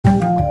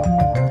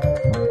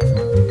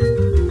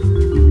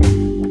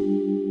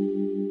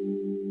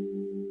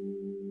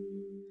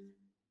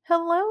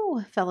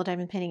fellow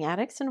diamond painting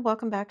addicts, and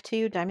welcome back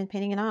to Diamond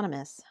Painting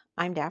Anonymous.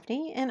 I'm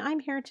Daphne, and I'm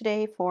here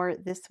today for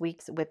this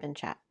week's WIP and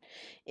Chat.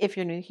 If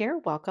you're new here,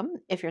 welcome.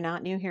 If you're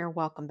not new here,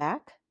 welcome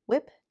back.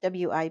 WIP,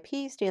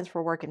 W-I-P, stands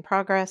for Work in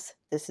Progress.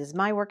 This is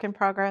my work in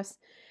progress.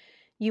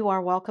 You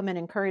are welcome and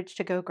encouraged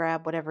to go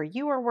grab whatever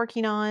you are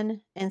working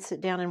on and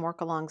sit down and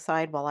work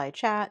alongside while I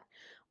chat,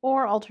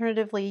 or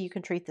alternatively, you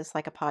can treat this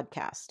like a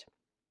podcast.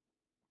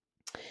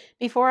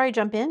 Before I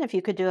jump in, if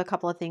you could do a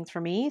couple of things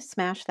for me,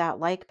 smash that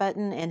like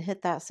button and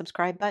hit that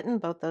subscribe button.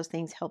 Both those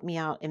things help me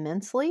out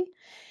immensely.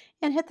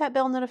 And hit that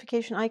bell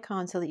notification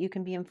icon so that you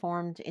can be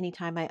informed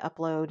anytime I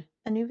upload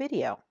a new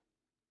video.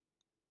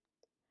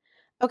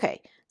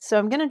 Okay, so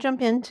I'm going to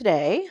jump in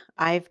today.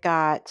 I've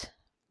got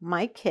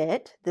my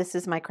kit. This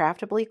is my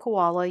Craftably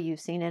Koala.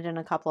 You've seen it in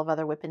a couple of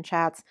other WIP and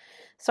Chats.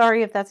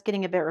 Sorry if that's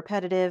getting a bit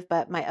repetitive,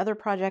 but my other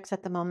projects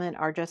at the moment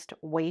are just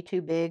way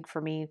too big for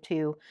me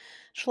to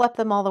schlep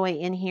them all the way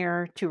in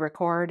here to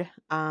record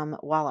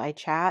while I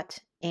chat.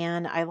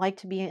 And I like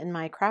to be in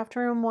my craft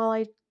room while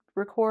I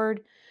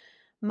record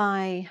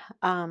my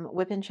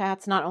WIP and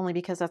Chats, not only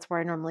because that's where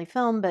I normally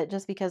film, but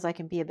just because I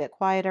can be a bit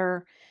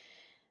quieter.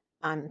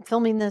 I'm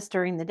filming this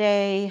during the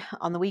day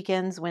on the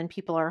weekends when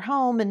people are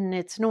home and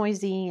it's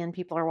noisy and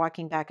people are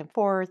walking back and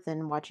forth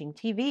and watching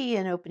TV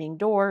and opening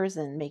doors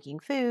and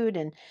making food.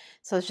 And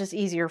so it's just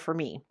easier for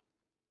me.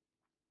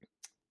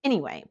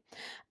 Anyway,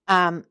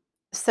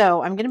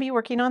 so I'm going to be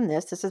working on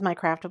this. This is my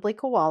Craftably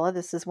Koala.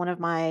 This is one of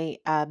my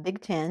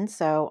Big 10.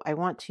 So I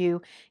want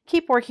to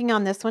keep working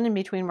on this one in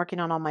between working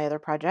on all my other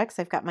projects.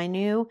 I've got my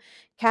new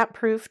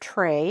cat-proof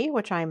tray,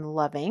 which I'm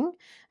loving.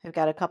 I've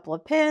got a couple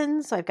of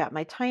pins. I've got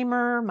my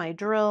timer, my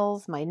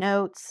drills, my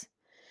notes.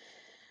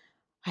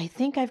 I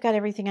think I've got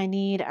everything I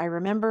need. I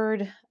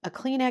remembered a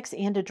Kleenex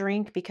and a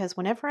drink because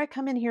whenever I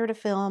come in here to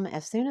film,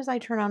 as soon as I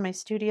turn on my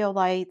studio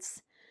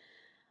lights,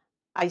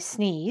 I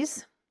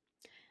sneeze.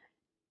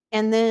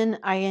 And then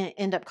I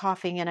end up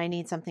coughing and I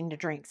need something to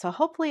drink. So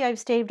hopefully I've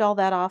staved all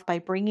that off by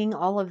bringing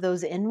all of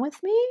those in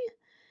with me.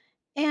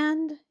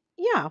 And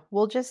yeah,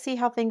 we'll just see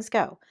how things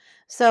go.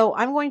 So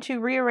I'm going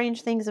to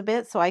rearrange things a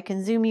bit so I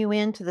can zoom you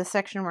into the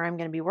section where I'm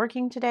going to be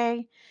working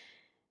today.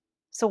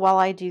 So while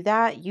I do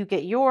that, you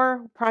get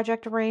your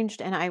project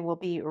arranged and I will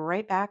be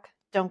right back.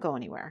 Don't go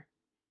anywhere.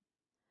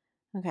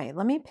 Okay,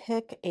 let me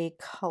pick a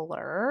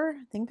color.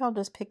 I think I'll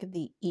just pick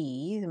the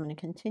E. I'm going to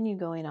continue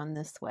going on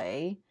this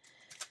way.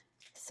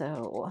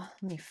 So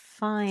let me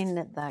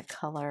find that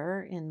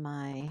color in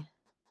my,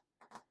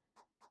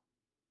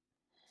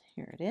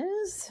 here it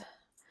is.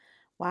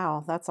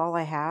 Wow, that's all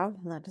I have.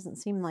 That doesn't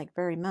seem like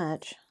very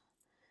much.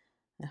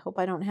 I hope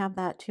I don't have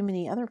that too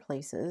many other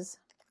places.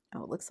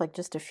 Oh, it looks like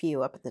just a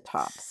few up at the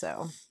top,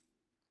 so.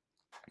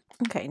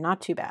 Okay,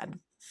 not too bad.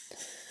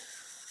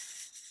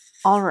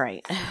 All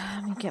right,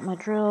 let me get my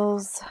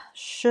drills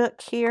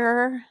shook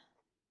here.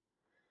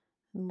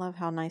 I love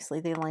how nicely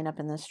they line up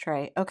in this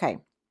tray. Okay.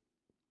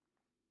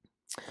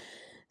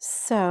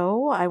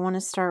 So I want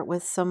to start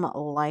with some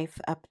life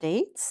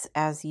updates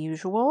as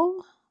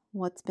usual.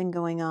 What's been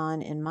going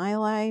on in my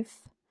life?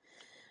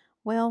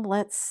 Well,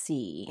 let's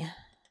see.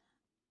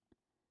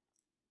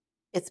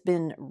 It's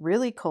been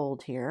really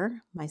cold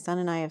here. My son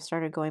and I have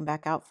started going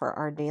back out for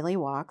our daily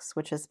walks,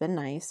 which has been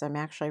nice. I'm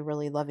actually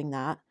really loving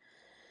that.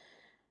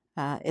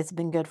 It's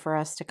been good for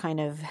us to kind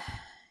of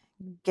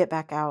get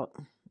back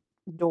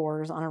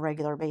outdoors on a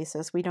regular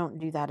basis. We don't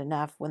do that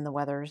enough when the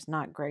weather's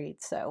not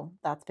great, so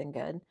that's been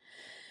good.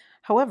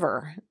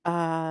 However,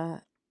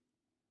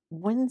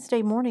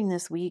 Wednesday morning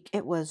this week,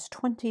 it was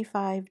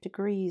 25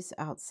 degrees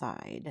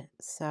outside.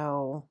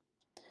 So,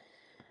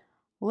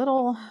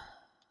 little, I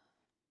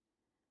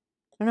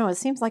don't know, it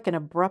seems like an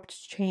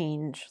abrupt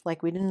change.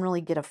 Like we didn't really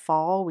get a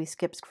fall. We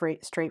skipped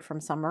straight from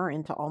summer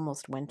into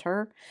almost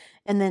winter.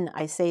 And then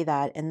I say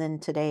that, and then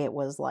today it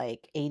was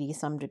like 80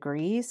 some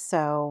degrees.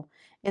 So,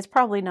 it's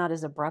probably not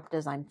as abrupt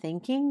as I'm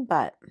thinking,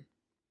 but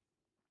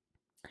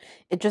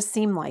it just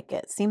seemed like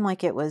it. Seemed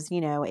like it was,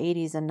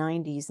 80s and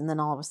 90s, and then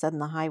all of a sudden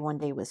the high one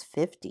day was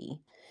 50.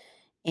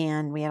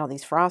 And we had all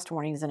these frost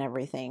warnings and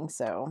everything,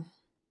 so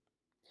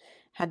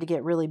had to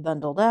get really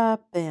bundled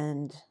up,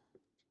 but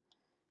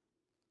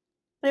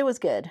it was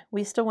good.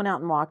 We still went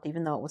out and walked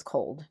even though it was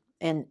cold.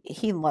 And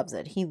he loves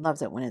it. He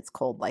loves it when it's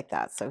cold like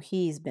that. So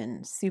he's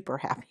been super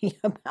happy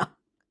about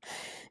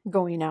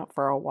going out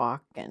for a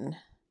walk and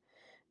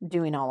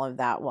doing all of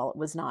that while it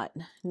was not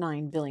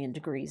 9 billion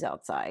degrees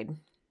outside.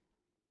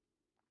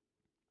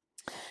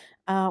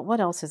 What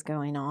else is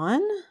going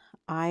on?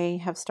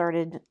 I have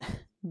started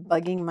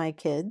bugging my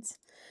kids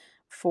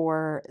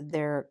for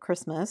their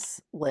Christmas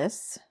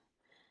lists.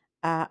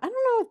 I don't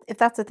know if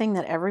that's a thing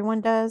that everyone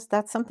does.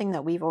 That's something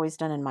that we've always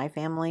done in my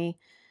family.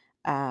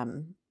 I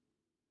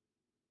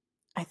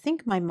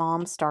think my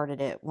mom started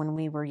it when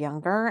we were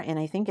younger, and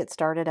I think it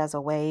started as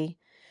a way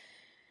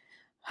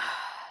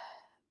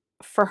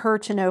for her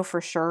to know for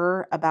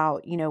sure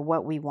about,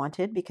 what we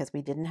wanted because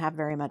we didn't have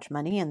very much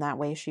money, and that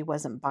way she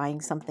wasn't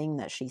buying something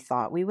that she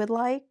thought we would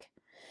like.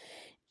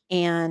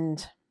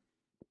 And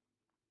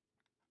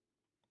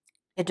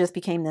it just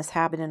became this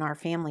habit in our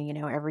family. You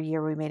know, every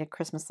year we made a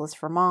Christmas list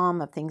for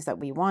mom of things that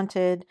we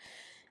wanted.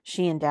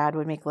 She and dad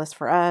would make lists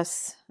for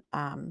us.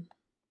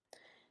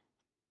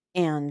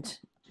 And,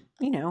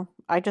 you know,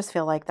 I just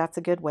feel like that's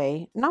a good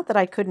way. Not that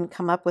I couldn't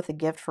come up with a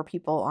gift for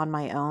people on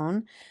my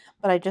own,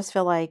 but I just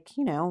feel like,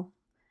 you know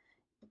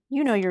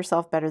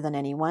yourself better than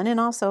anyone. And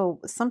also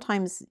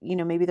sometimes,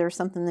 maybe there's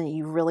something that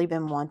you've really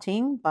been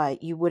wanting,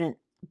 but you wouldn't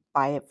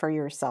buy it for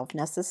yourself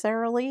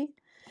necessarily,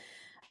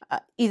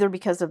 either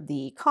because of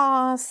the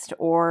cost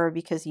or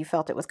because you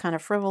felt it was kind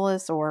of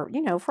frivolous or,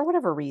 for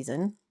whatever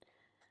reason.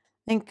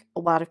 I think a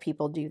lot of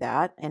people do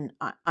that, and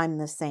I'm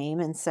the same.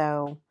 And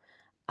so,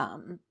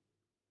 um,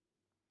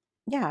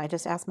 yeah, I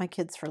just ask my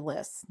kids for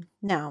lists.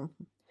 Now,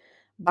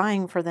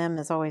 buying for them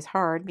is always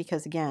hard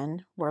because,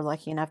 again, we're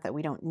lucky enough that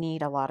we don't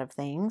need a lot of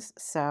things.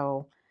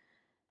 So,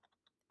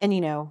 and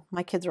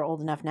my kids are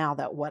old enough now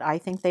that what I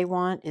think they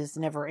want is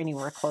never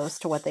anywhere close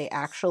to what they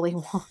actually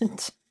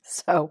want.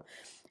 So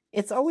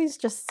it's always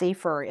just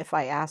safer if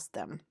I ask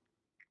them.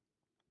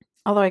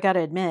 Although I got to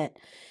admit,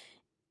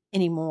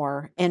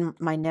 anymore, and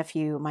my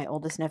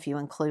oldest nephew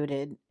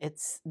included,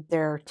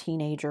 they're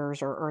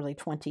teenagers or early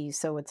 20s.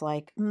 So it's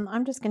like,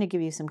 I'm just going to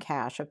give you some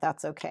cash if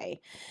that's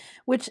okay.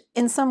 Which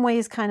in some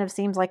ways kind of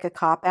seems like a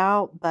cop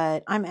out,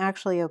 but I'm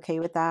actually okay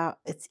with that.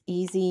 It's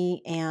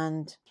easy.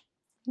 And,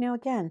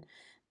 again,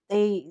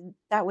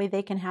 that way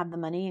they can have the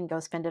money and go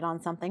spend it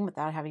on something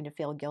without having to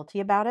feel guilty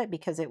about it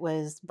because it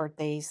was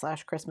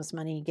birthday/Christmas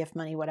money, gift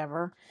money,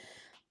 whatever.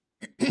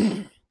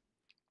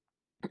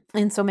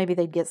 And so maybe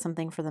they'd get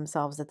something for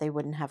themselves that they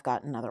wouldn't have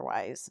gotten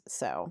otherwise.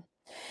 So,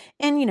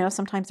 and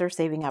sometimes they're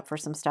saving up for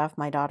some stuff.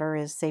 My daughter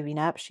is saving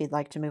up. She'd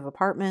like to move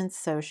apartments,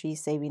 so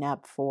she's saving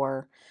up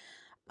for,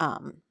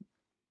 got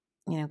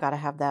to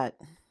have that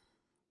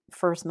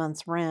first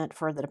month's rent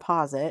for the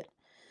deposit.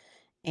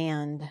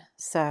 And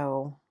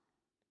so,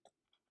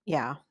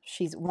 yeah,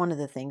 she's one of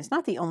the things,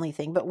 not the only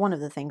thing, but one of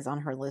the things on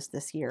her list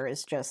this year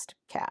is just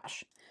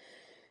cash.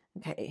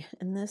 Okay,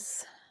 and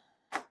this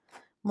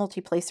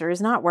multi-placer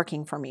is not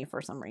working for me for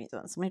some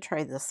reason. So let me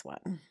try this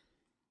one.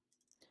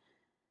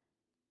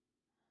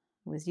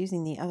 I was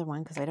using the other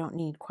one because I don't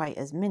need quite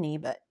as many,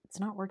 but it's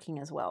not working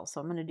as well.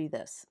 So I'm going to do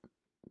this.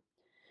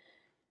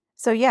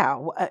 So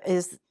yeah,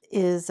 is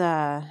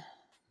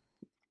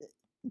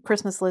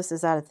Christmas list,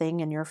 is that a thing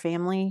in your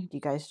family? Do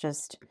you guys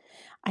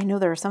I know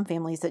there are some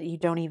families that you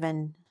don't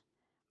even,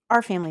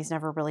 our family's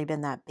never really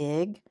been that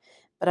big,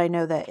 but I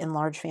know that in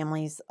large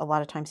families, a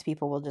lot of times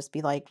people will just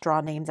be like, draw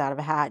names out of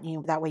a hat.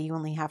 That way you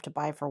only have to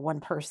buy for one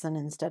person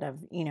instead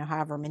of,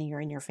 however many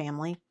are in your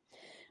family.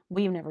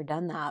 We've never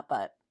done that,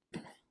 but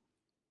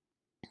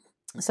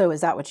so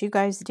is that what you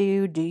guys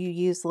do? Do you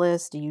use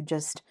lists? Do you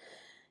just,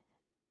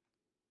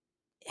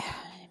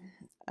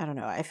 I don't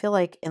know. I feel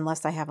like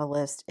unless I have a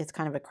list, it's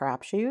kind of a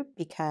crapshoot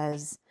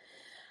because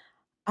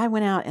I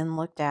went out and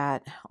looked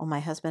at, my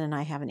husband and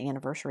I have an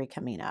anniversary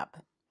coming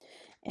up.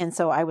 And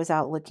so I was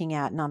out looking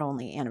at not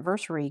only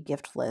anniversary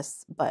gift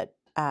lists, but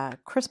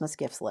Christmas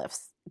gift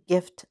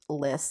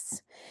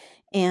lists.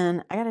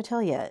 And I got to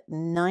tell you,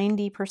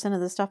 90% of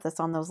the stuff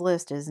that's on those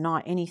lists is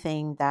not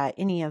anything that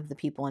any of the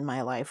people in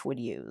my life would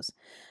use.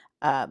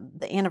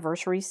 The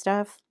anniversary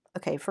stuff.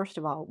 Okay, first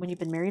of all, when you've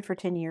been married for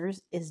 10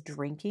 years, is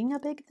drinking a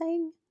big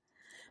thing?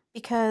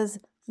 Because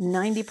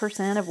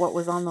 90% of what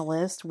was on the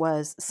list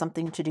was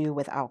something to do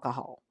with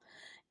alcohol.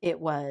 It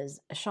was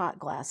a shot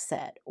glass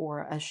set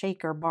or a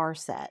shaker bar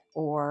set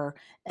or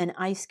an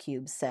ice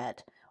cube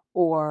set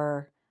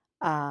or,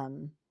 a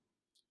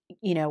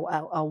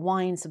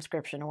wine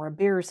subscription or a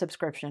beer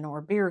subscription or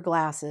beer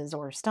glasses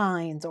or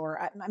steins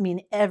or, I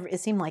mean,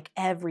 it seemed like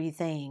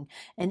everything,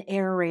 an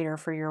aerator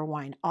for your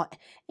wine.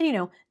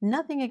 And,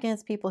 nothing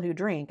against people who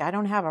drink. I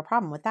don't have a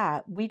problem with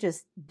that. We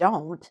just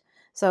don't.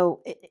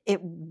 So it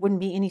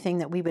wouldn't be anything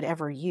that we would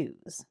ever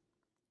use.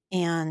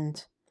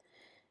 And,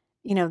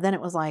 then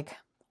it was like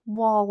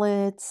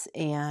wallets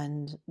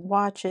and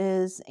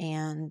watches.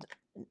 And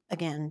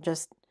again,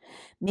 just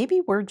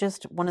maybe we're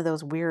just one of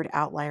those weird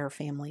outlier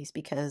families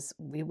because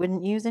we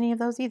wouldn't use any of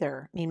those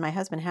either. I mean, my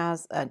husband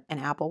has an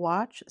Apple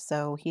Watch,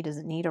 so he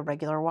doesn't need a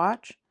regular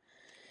watch.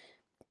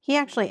 He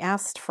actually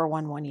asked for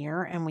one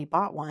year and we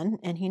bought one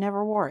and he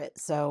never wore it.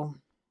 So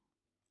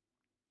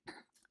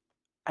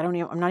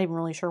I'm not even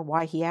really sure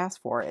why he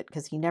asked for it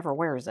because he never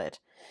wears it.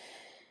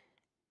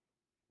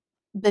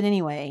 But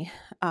anyway,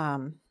 yeah,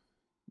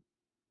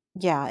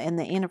 and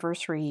the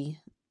anniversary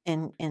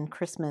and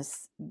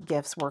Christmas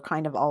gifts were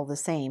kind of all the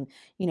same.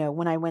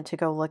 When I went to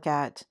go look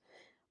at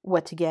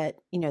what to get,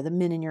 the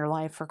men in your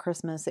life for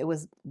Christmas, it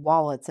was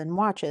wallets and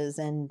watches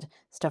and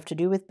stuff to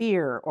do with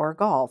beer or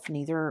golf.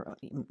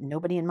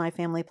 Nobody in my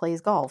family plays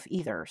golf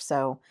either.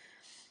 So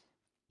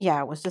yeah,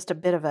 it was just a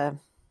bit of a,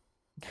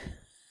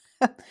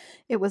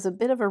 it was a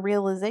bit of a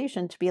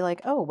realization to be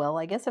like, oh, well,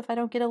 I guess if I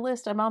don't get a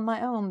list, I'm on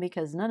my own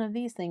because none of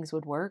these things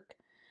would work.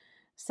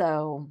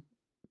 So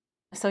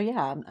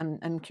yeah,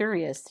 I'm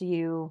curious.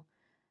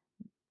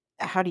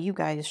 how do you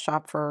guys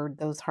shop for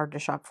those hard to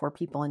shop for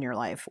people in your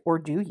life? Or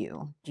do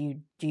you? Do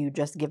you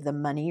just give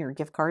them money or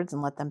gift cards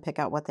and let them pick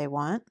out what they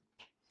want?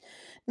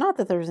 Not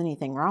that there's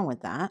anything wrong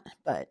with that,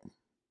 but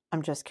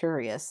I'm just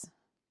curious.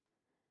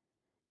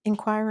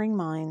 Inquiring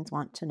minds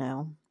want to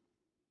know.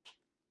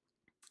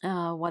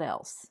 What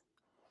else?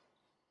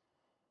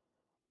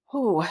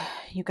 Oh,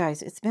 you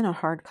guys, it's been a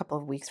hard couple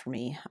of weeks for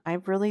me.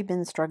 I've really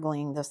been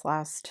struggling this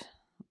last,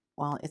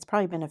 well, it's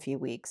probably been a few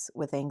weeks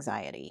with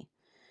anxiety.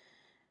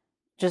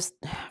 Just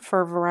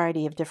for a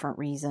variety of different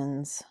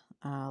reasons,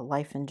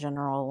 life in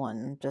general,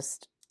 and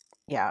just,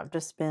 yeah, I've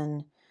just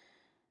been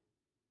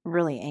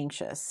really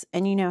anxious.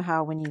 And you know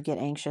how when you get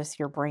anxious,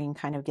 your brain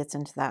kind of gets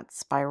into that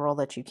spiral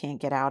that you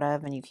can't get out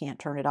of and you can't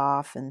turn it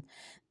off. And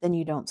then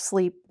you don't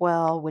sleep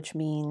well, which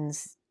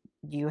means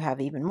you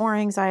have even more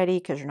anxiety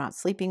because you're not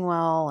sleeping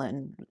well.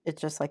 And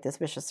it's just like this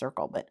vicious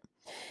circle. But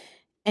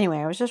anyway,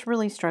 I was just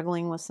really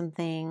struggling with some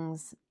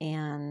things.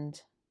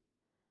 And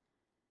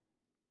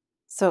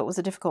so it was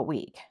a difficult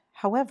week.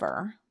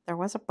 However, there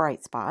was a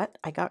bright spot.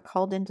 I got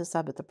called in to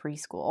sub at the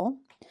preschool.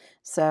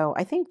 So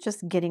I think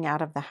just getting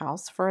out of the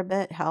house for a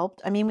bit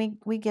helped. I mean,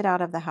 we get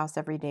out of the house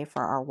every day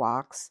for our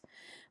walks,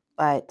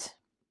 but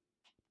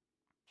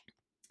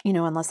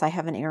unless I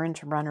have an errand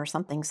to run or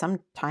something,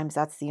 sometimes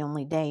that's the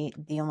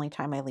only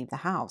time I leave the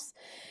house.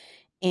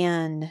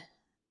 And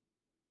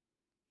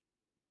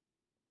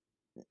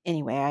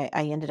anyway,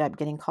 I ended up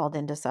getting called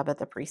in to sub at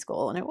the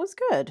preschool, and it was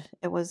good.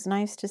 It was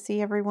nice to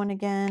see everyone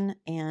again,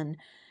 and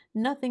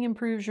nothing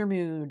improves your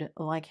mood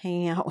like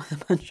hanging out with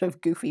a bunch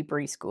of goofy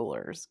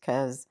preschoolers,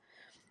 because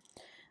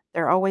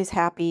they're always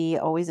happy,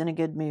 always in a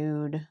good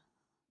mood.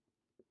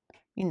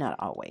 Not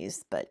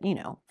always, but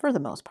for the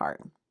most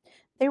part.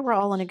 They were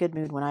all in a good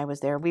mood when I was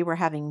there. We were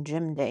having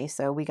gym day,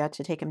 so we got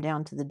to take them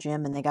down to the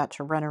gym, and they got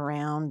to run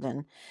around,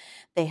 and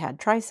they had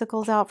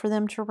tricycles out for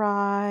them to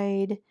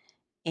ride.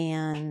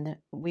 And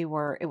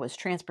it was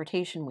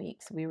transportation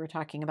week. So we were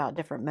talking about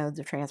different modes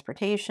of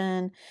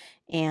transportation.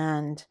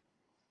 And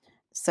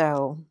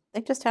so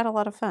they just had a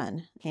lot of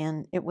fun.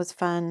 And it was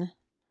fun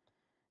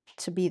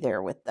to be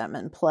there with them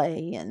and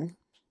play and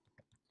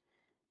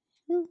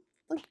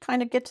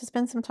kind of get to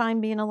spend some time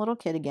being a little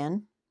kid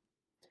again.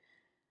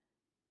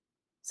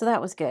 So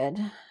that was good.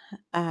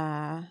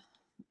 Saw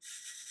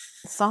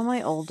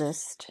my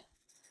oldest,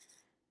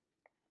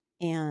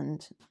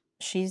 and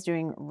she's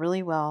doing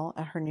really well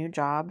at her new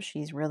job.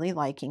 She's really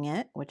liking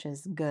it, which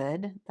is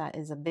good. That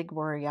is a big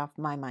worry off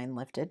my mind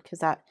lifted, because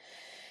that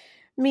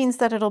means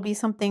that it'll be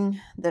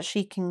something that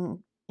she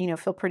can,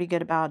 feel pretty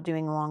good about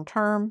doing long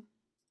term.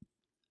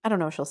 I don't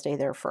know if she'll stay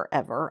there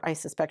forever. I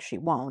suspect she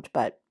won't,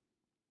 but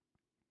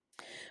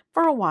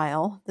for a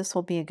while, this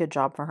will be a good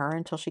job for her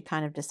until she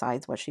kind of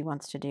decides what she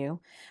wants to do.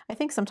 I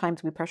think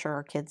sometimes we pressure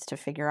our kids to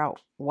figure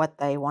out what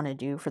they want to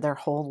do for their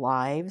whole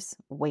lives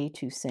way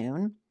too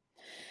soon.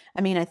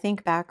 I mean, I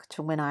think back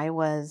to when I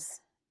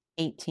was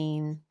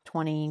 18,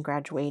 20,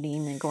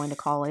 graduating and going to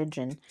college,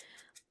 and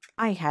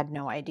I had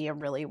no idea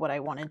really what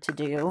I wanted to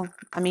do.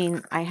 I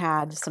mean, I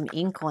had some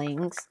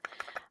inklings,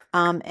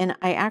 and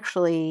I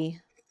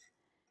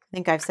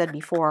think I've said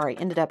before, I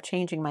ended up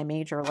changing my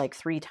major like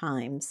 3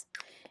 times.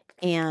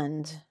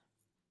 And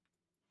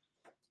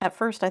at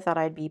first I thought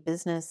I'd be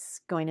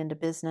going into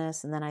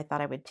business, and then I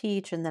thought I would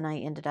teach, and then I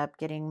ended up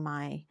getting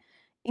my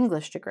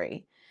English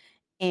degree.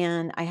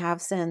 And I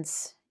have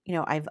since,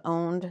 I've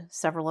owned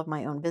several of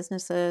my own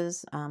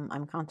businesses.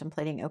 I'm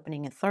contemplating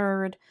opening a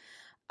third.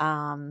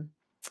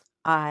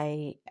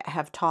 I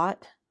have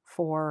taught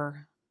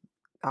for,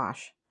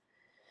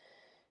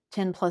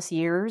 10 plus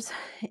years.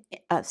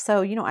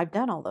 So, I've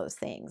done all those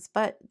things,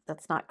 but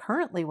that's not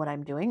currently what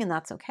I'm doing, and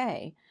that's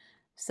okay.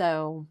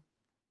 So,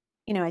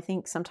 I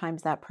think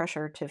sometimes that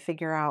pressure to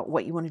figure out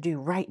what you want to do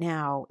right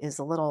now is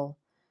a little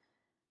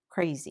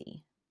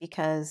crazy,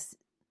 because,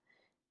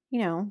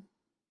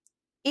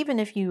 even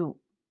if you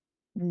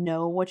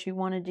know what you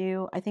want to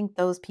do, I think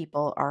those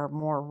people are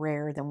more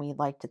rare than we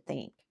like to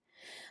think.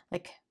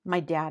 Like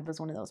my dad was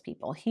one of those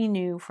people. He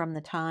knew from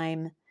the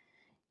time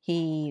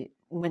he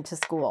went to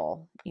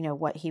school,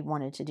 what he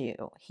wanted to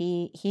do.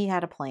 He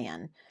had a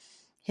plan.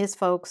 His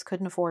folks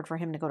couldn't afford for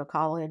him to go to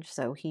college,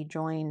 so he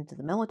joined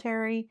the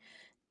military,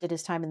 did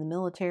his time in the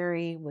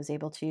military, was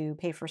able to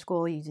pay for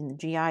school using the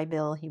GI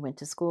Bill. He went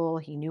to school.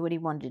 He knew what he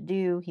wanted to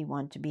do. He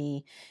wanted to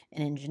be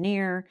an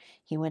engineer.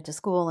 He went to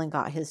school and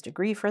got his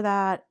degree for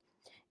that.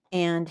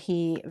 And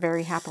he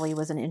very happily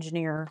was an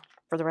engineer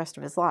for the rest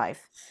of his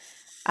life.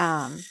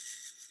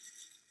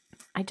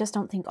 I just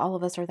don't think all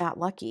of us are that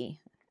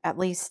lucky. At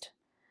least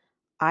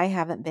I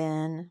haven't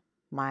been.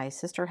 My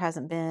sister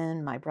hasn't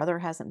been. My brother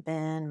hasn't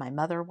been. My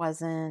mother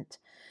wasn't.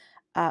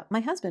 My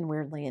husband,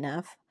 weirdly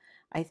enough,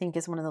 I think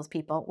is one of those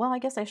people. Well, I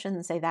guess I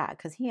shouldn't say that,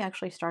 because he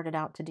actually started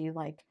out to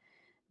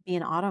be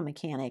an auto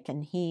mechanic,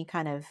 and he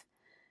kind of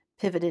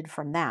pivoted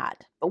from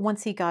that. But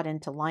once he got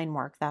into line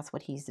work, that's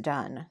what he's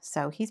done.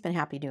 So he's been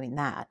happy doing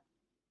that.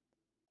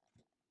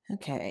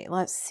 Okay,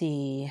 let's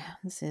see.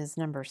 This is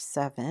number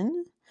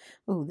 7.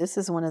 Ooh, this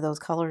is one of those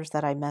colors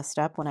that I messed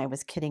up when I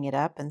was kitting it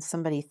up, and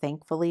somebody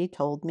thankfully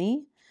told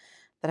me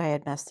that I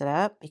had messed it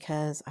up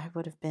because I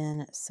would have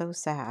been so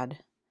sad.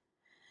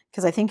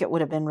 Because I think it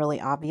would have been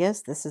really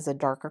obvious. This is a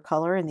darker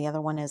color and the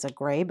other one is a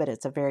gray, but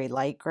it's a very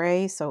light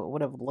gray, so it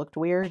would have looked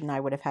weird and I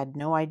would have had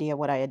no idea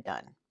what I had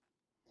done.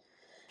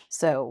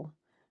 So,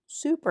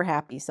 super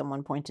happy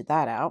someone pointed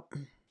that out.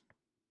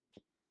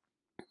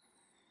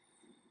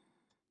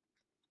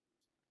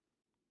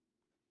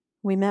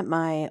 We met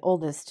my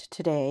oldest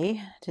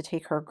today to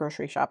take her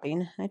grocery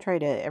shopping. I try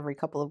to every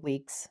couple of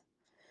weeks,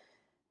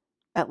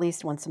 at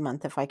least once a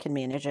month if I can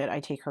manage it. I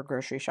take her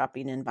grocery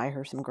shopping and buy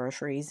her some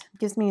groceries. It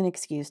gives me an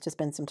excuse to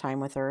spend some time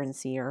with her and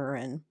see her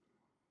and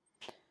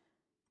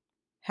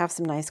have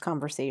some nice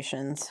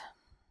conversations.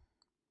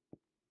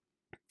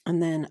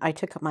 And then I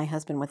took my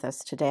husband with us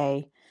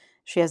today.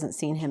 She hasn't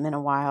seen him in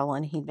a while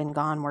and he'd been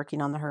gone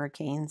working on the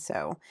hurricane.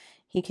 So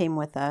he came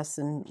with us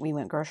and we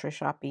went grocery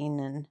shopping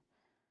and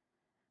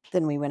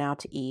then we went out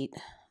to eat.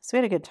 So we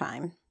had a good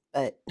time,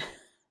 but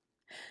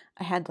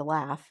I had to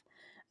laugh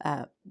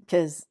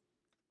because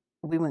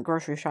we went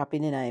grocery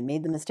shopping and I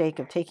made the mistake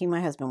of taking my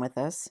husband with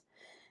us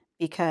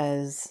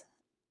because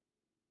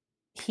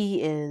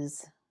he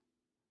is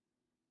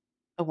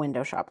a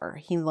window shopper.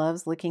 He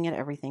loves looking at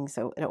everything,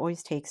 so it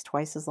always takes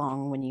twice as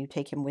long when you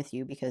take him with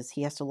you because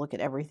he has to look at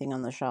everything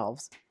on the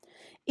shelves.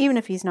 Even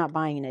if he's not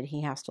buying it,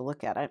 he has to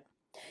look at it.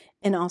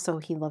 And also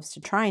he loves to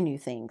try new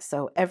things.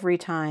 So every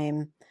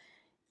time,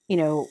 you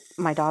know,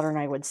 my daughter and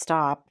I would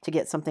stop to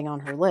get something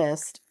on her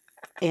list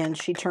and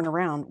she'd turn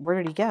around, where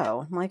did he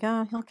go? I'm like,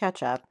 oh, he'll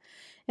catch up.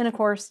 And of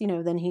course, you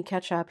know, then he'd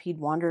catch up. He'd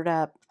wandered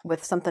up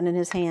with something in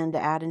his hand to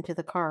add into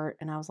the cart.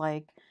 And I was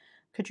like,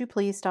 could you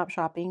please stop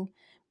shopping?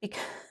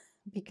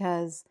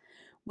 Because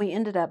we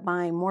ended up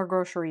buying more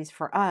groceries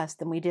for us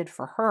than we did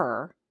for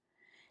her.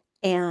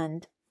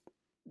 And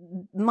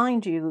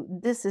mind you,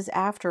 this is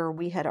after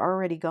we had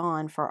already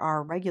gone for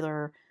our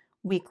regular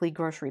weekly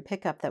grocery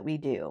pickup that we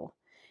do.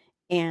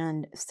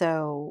 And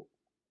so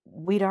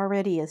we'd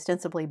already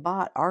ostensibly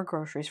bought our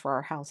groceries for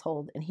our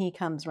household. And he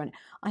comes running,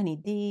 I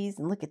need these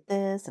and look at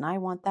this and I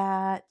want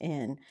that.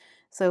 And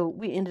so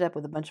we ended up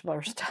with a bunch of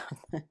our stuff,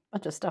 a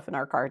bunch of stuff in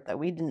our cart that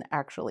we didn't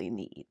actually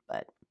need,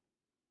 but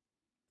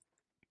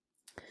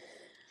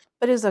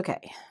it was okay.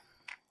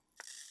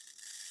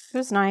 It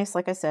was nice.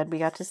 Like I said, we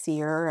got to see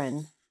her,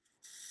 and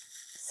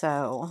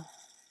so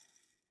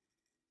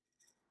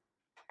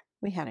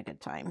we had a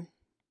good time.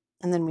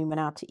 And then we went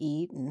out to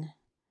eat and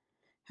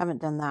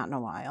haven't done that in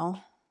a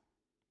while.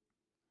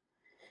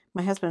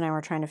 My husband and I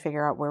were trying to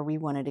figure out where we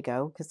wanted to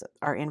go because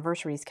our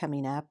anniversary is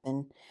coming up,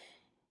 and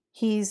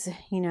he's,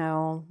 you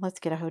know, let's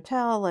get a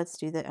hotel, let's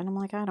do that. And I'm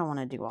like, I don't want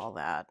to do all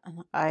that.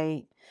 And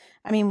I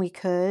mean, we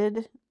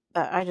could,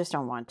 but I just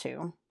don't want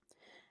to.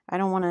 I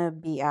don't want to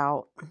be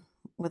out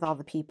with all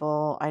the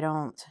people. I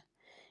don't,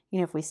 you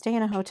know, if we stay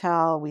in a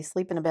hotel, we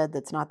sleep in a bed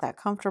that's not that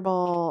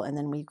comfortable, and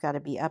then we've got to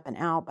be up and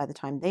out by the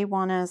time they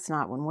want us,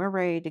 not when we're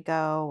ready to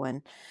go.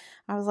 And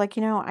I was like,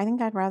 you know, I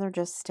think I'd rather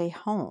just stay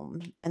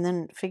home and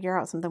then figure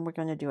out something we're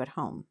going to do at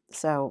home.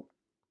 So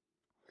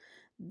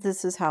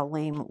this is how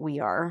lame we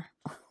are.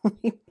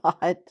 We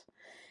bought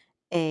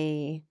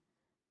a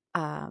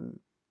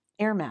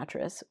air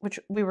mattress, which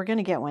we were going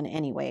to get one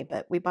anyway,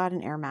 but we bought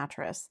an air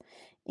mattress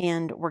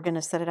and we're going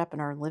to set it up in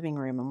our living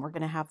room, and we're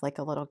going to have like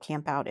a little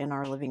camp out in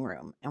our living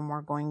room, and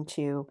we're going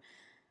to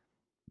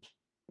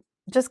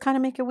just kind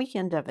of make a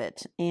weekend of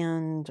it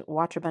and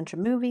watch a bunch of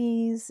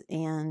movies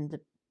and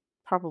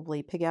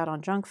probably pig out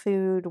on junk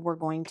food. We're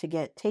going to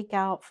get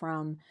takeout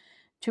from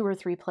 2 or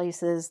 3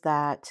 places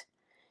that,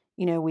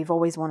 you know, we've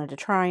always wanted to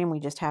try and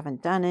we just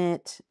haven't done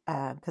it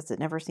because it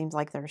never seems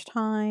like there's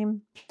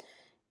time.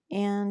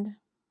 And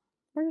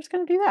we're just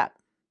going to do that.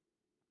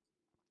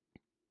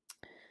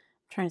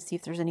 I'm trying to see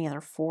if there's any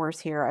other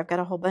 4s here. I've got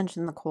a whole bunch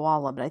in the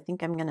koala, but I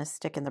think I'm going to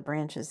stick in the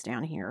branches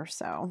down here.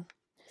 So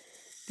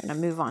I'm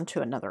going to move on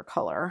to another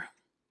color.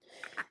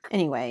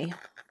 Anyway,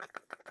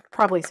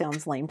 probably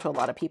sounds lame to a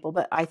lot of people,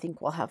 but I think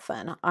we'll have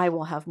fun. I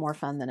will have more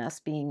fun than us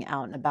being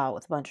out and about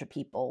with a bunch of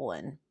people,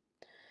 and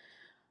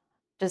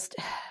just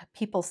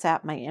people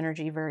sap my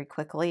energy very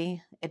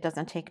quickly. It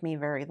doesn't take me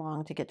very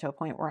long to get to a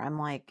point where I'm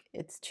like,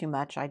 it's too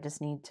much. I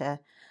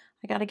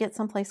got to get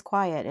someplace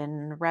quiet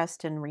and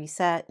rest and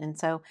reset. And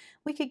so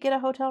we could get a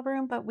hotel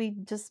room, but we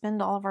just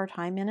spend all of our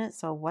time in it.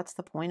 So what's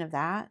the point of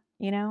that,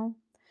 you know?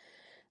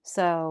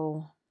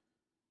 So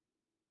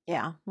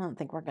yeah, I don't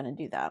think we're going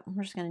to do that.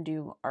 We're just going to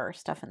do our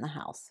stuff in the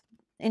house.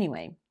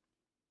 Anyway,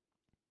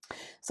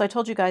 so I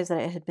told you guys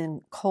that it had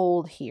been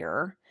cold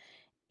here,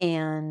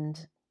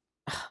 and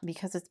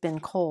because it's been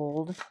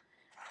cold,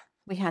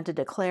 we had to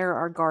declare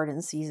our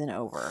garden season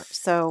over.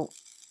 So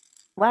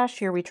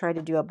last year we tried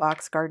to do a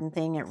box garden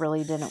thing. It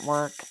really didn't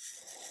work.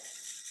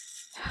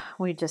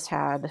 We just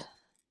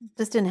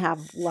didn't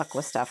have luck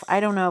with stuff. I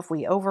don't know if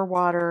we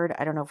overwatered.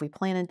 I don't know if we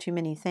planted too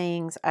many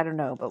things. I don't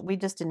know, but we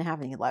just didn't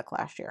have any luck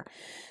last year.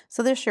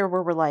 So this year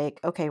we're like,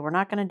 okay, we're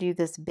not going to do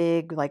this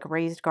big like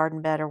raised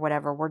garden bed or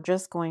whatever. We're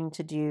just going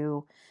to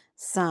do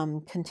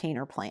some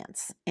container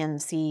plants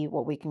and see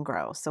what we can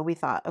grow. So we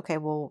thought, okay,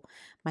 well,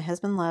 my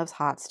husband loves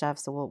hot stuff,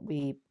 so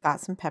we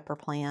got some pepper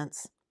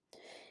plants,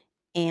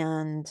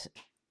 and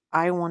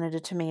I wanted a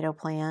tomato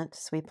plant,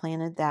 so we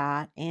planted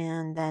that,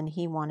 and then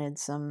he wanted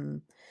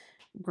some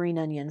green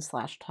onion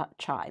slash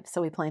chive,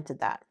 so we planted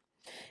that.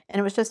 And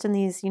it was just in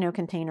these,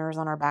 containers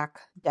on our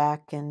back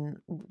deck, and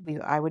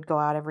I would go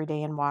out every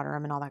day and water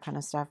them and all that kind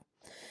of stuff.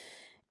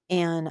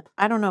 And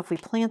I don't know if we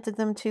planted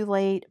them too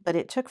late, but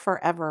it took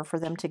forever for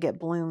them to get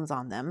blooms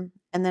on them.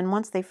 And then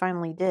once they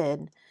finally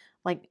did,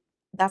 like,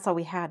 that's all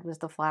we had was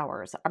the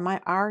flowers.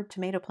 Our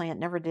tomato plant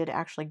never did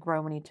actually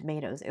grow any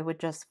tomatoes. It would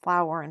just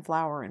flower and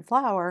flower and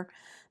flower,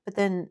 but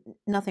then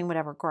nothing would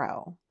ever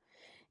grow.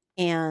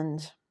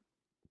 And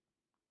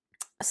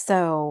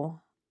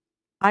so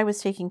I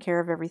was taking care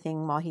of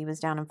everything while he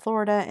was down in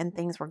Florida, and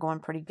things were going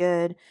pretty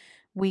good.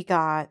 We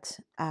got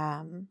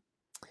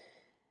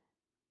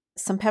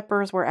some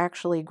peppers were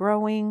actually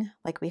growing.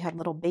 Like, we had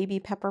little baby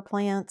pepper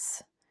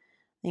plants.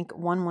 I think it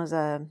was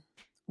a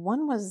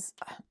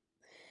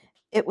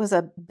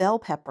bell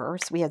pepper.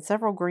 So we had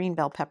several green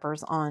bell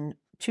peppers on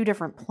 2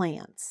 different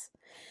plants.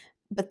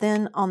 But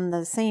then on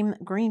the same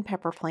green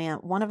pepper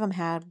plant, one of them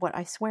had what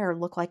I swear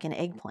looked like an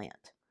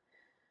eggplant.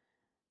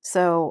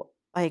 So,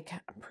 like,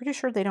 I'm pretty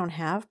sure they don't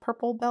have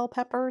purple bell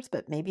peppers,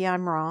 but maybe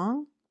I'm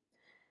wrong.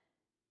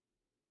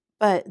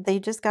 But they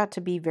just got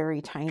to be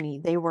very tiny.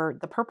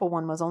 The purple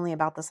one was only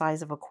about the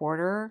size of a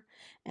quarter.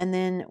 And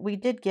then we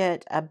did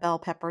get a bell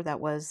pepper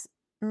that was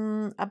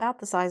about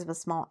the size of a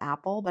small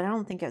apple, but I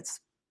don't think it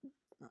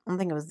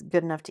was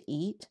good enough to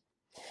eat.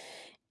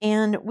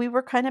 And we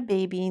were kind of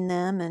babying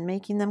them and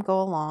making them go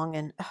along.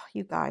 And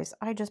you guys,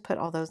 I just put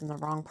all those in the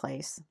wrong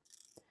place.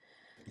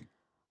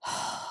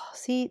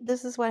 See,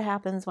 this is what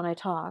happens when I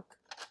talk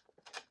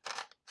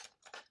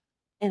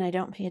and I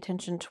don't pay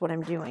attention to what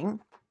I'm doing.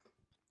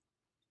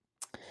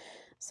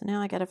 So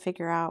now I got to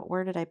figure out,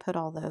 where did I put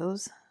all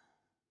those?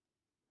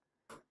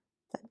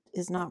 That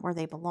is not where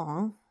they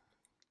belong.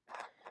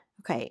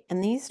 Okay,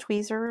 and these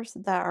tweezers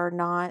that are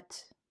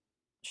not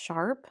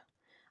sharp,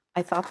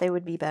 I thought they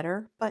would be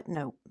better, but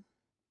nope.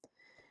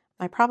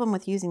 My problem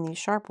with using these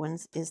sharp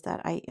ones is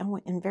that I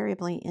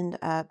invariably end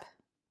up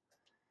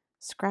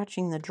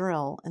scratching the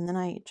drill, and then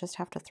I just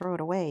have to throw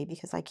it away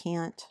because I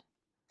can't.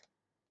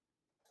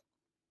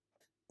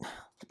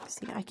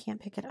 See, I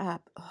can't pick it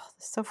up. Oh,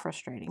 this is so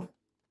frustrating.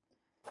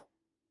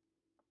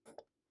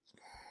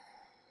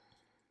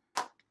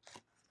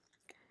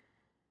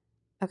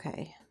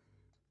 Okay.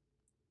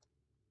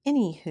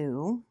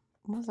 Anywho,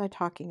 what was I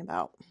talking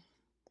about?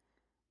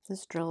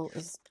 This drill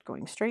is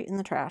going straight in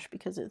the trash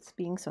because it's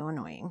being so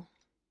annoying.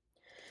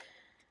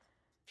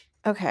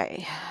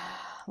 Okay,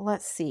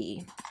 let's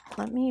see.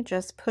 Let me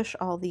just push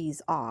all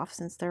these off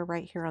since they're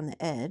right here on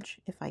the edge,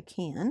 if I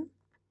can.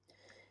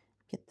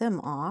 Get them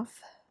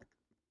off.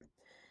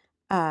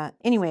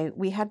 Anyway,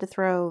 we had to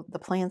throw the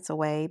plants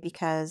away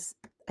because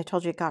I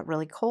told you it got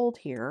really cold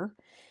here,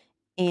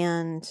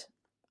 and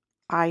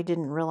I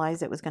didn't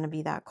realize it was going to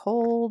be that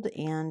cold,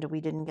 and we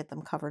didn't get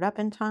them covered up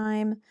in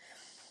time.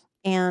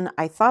 And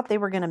I thought they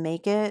were going to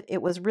make it.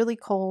 It was really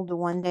cold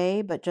one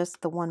day, but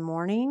just the one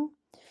morning.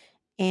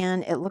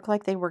 And it looked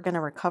like they were going to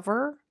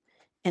recover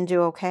and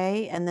do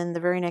okay. And then the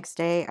very next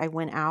day I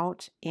went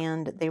out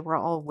and they were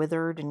all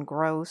withered and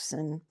gross.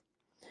 And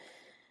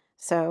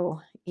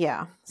so,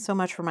 yeah, so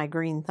much for my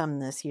green thumb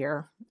this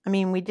year. I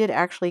mean, we did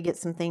actually get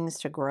some things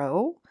to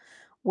grow,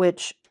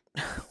 which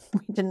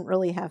we didn't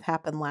really have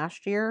happen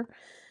last year.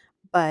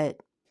 But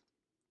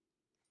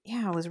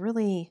yeah, I was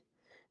really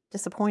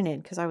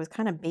disappointed because I was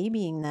kind of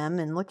babying them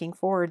and looking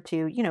forward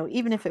to,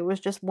 even if it was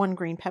just one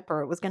green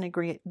pepper, it was going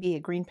to be a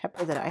green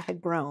pepper that I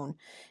had grown.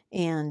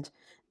 And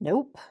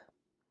nope.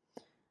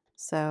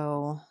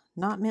 So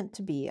not meant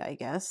to be, I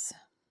guess.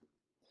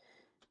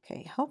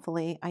 Okay,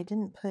 hopefully I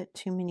didn't put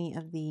too many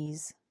of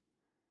these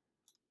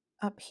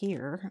up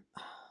here.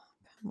 Oh,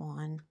 come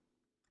on.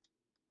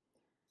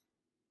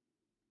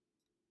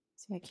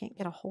 See, I can't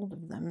get a hold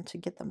of them to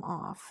get them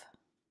off.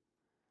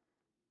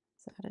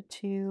 Is that a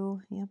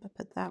 2? Yep, I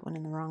put that one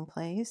in the wrong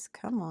place.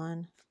 Come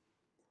on.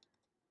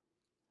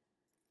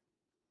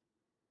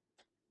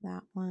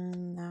 That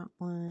one, that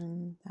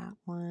one, that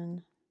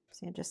one.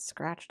 See, I just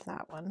scratched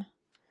that one.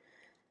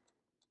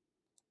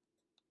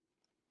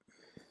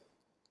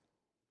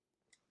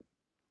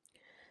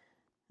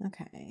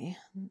 Okay,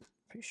 I'm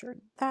pretty sure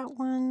that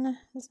one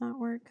is not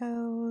where it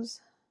goes.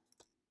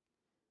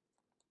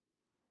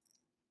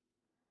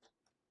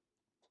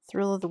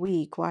 Thrill of the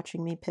week,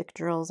 watching me pick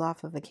drills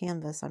off of a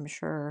canvas, I'm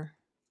sure.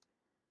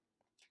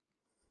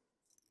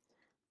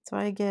 That's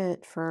what I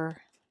get for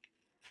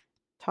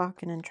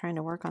talking and trying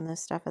to work on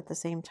this stuff at the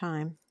same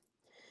time.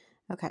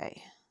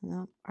 Okay,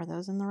 nope. Are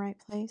those in the right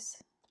place?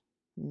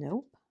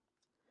 Nope.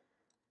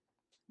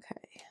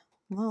 Okay,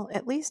 well,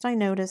 at least I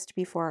noticed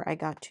before I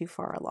got too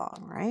far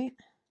along, right?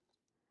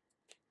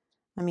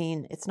 I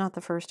mean, it's not the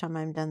first time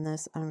I've done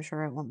this. I'm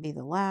sure it won't be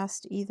the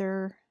last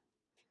either.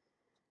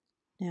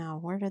 Now,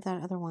 where did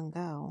that other one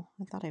go?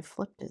 I thought I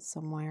flipped it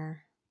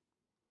somewhere.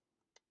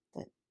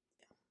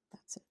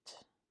 is it?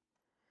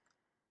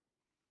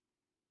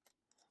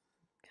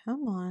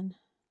 Come on.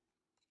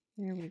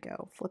 There we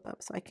go. Flip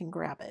up so I can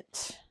grab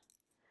it.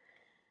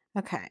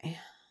 Okay.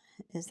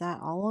 Is that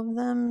all of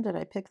them? Did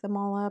I pick them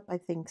all up? I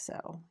think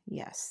so.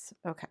 Yes.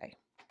 Okay.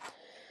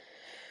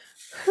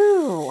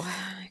 Whew.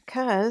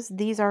 Because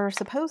these are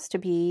supposed to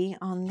be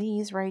on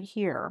these right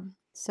here.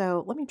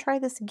 So let me try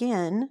this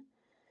again.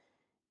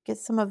 Get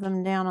some of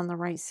them down on the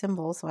right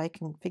symbol so I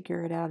can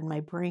figure it out in my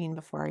brain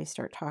before I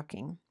start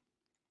talking.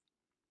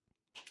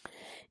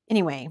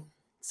 Anyway,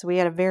 so we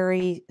had a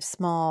very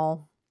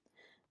small,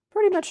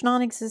 pretty much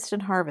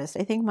non-existent harvest.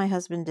 I think my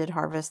husband did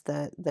harvest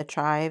the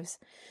chives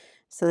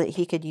so that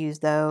he could use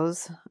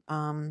those.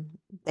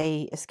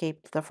 They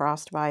escaped the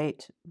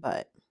frostbite,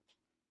 but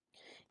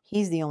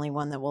he's the only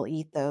one that will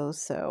eat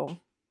those, so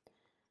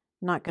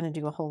not going to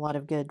do a whole lot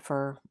of good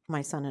for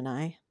my son and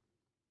I.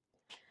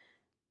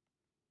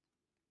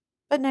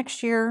 But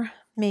next year,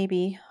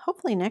 maybe,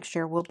 hopefully next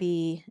year, we'll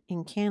be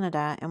in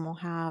Canada and we'll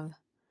have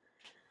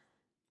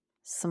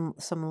some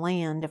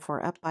land. If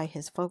we're up by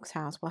his folks'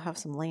 house, we'll have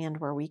some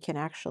land where we can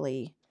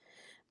actually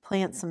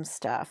plant some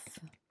stuff.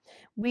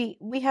 We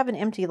have an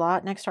empty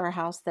lot next to our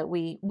house that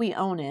we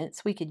own it,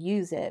 so we could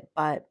use it,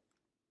 but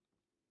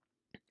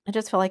I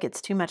just feel like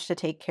it's too much to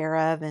take care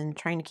of and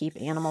trying to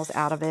keep animals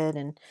out of it.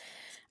 And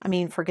I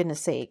mean, for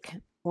goodness sake,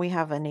 we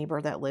have a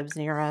neighbor that lives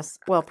near us.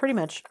 Well, pretty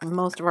much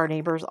most of our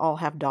neighbors all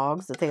have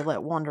dogs that they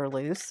let wander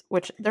loose,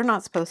 which they're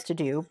not supposed to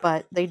do,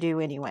 but they do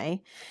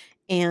anyway.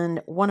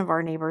 And one of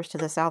our neighbors to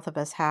the south of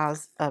us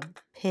has a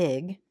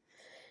pig,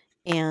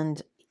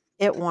 and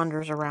it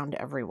wanders around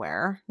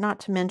everywhere. Not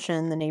to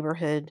mention the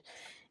neighborhood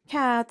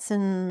cats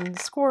and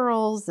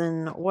squirrels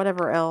and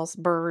whatever else,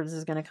 birds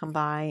is going to come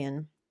by.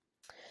 And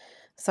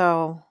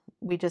so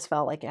we just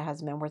felt like it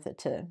hasn't been worth it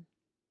to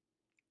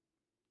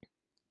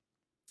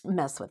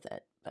mess with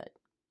it. But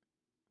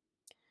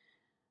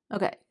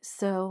okay,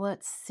 so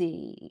let's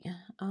see.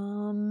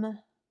 I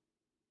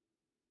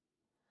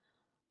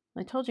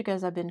told you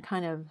guys I've been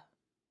kind of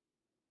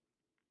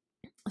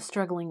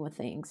struggling with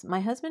things.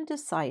 My husband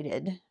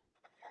decided,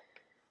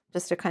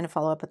 just to kind of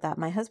follow up with that,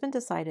 my husband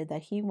decided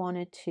that he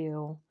wanted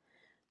to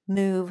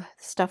move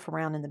stuff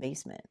around in the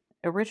basement.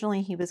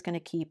 Originally, he was going to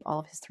keep all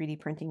of his 3D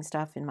printing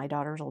stuff in my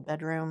daughter's old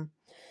bedroom.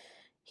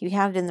 He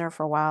had it in there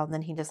for a while, and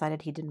then he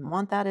decided he didn't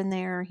want that in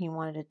there. He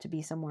wanted it to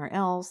be somewhere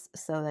else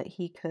so that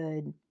he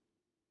could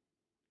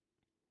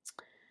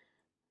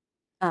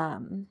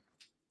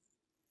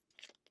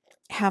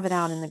have it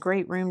out in the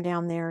great room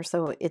down there,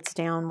 so it's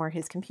down where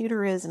his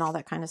computer is and all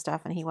that kind of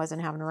stuff, and he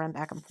wasn't having to run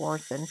back and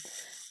forth. And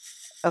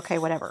okay,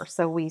 whatever.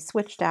 So we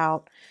switched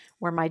out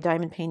where my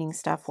diamond painting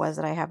stuff was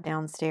that I have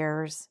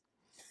downstairs,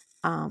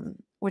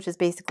 which is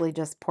basically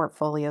just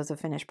portfolios of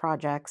finished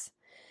projects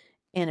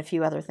and a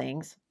few other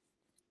things,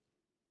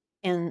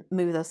 and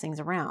move those things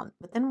around.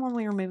 But then when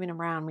we were moving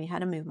around, we had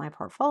to move my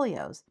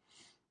portfolios.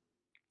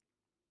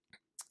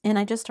 And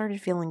I just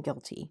started feeling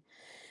guilty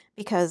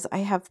because I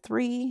have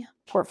 3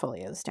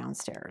 portfolios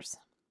downstairs.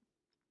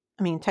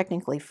 I mean,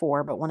 technically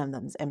 4, but one of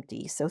them's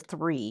empty, so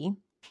 3.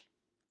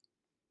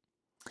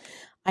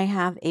 I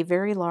have a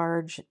very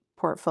large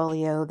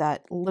portfolio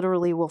that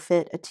literally will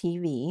fit a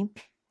TV,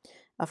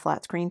 a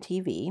flat screen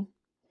TV.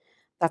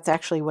 That's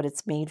actually what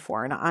it's made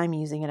for, and I'm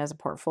using it as a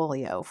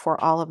portfolio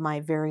for all of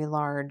my very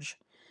large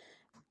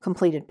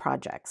completed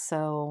projects.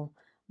 So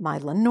my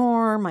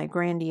Lenore, my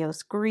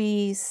Grandiose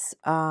Grease,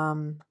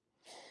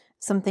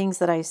 some things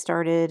that I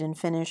started and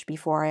finished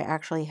before I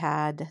actually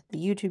had the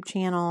YouTube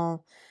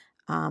channel.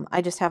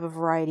 I just have a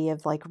variety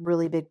of like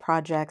really big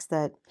projects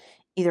that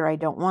either I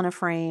don't want to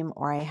frame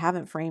or I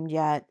haven't framed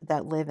yet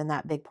that live in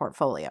that big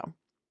portfolio.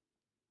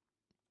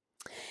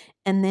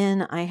 And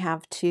then I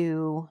have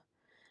 2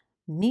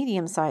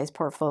 medium-sized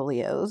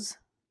portfolios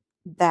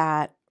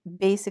that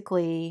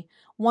basically,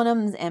 one of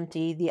them's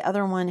empty, the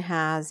other one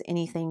has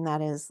anything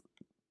that is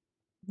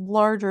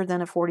larger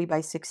than a 40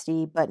 by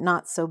 60, but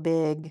not so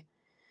big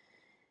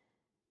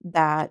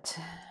that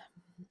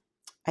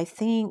I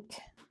think,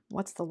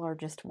 what's the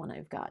largest one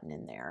I've gotten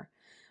in there?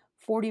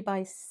 40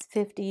 by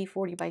 50,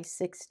 40 by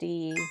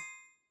 60.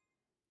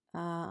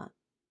 I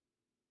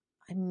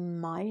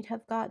might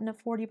have gotten a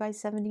 40 by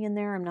 70 in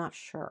there. I'm not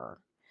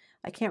sure.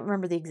 I can't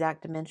remember the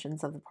exact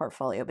dimensions of the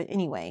portfolio, but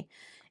anyway,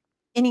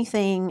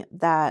 anything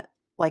that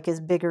like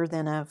is bigger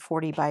than a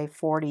 40 by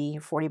 40,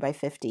 40 by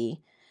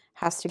 50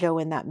 has to go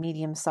in that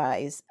medium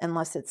size,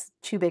 unless it's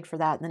too big for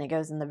that, and then it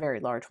goes in the very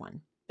large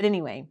one. But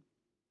anyway,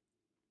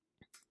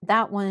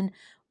 that one,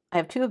 I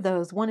have 2 of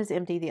those. One is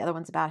empty, the other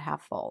one's about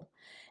half full.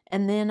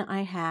 And then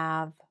I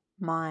have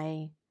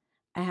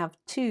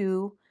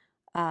 2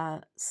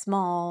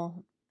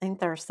 small, I think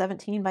they're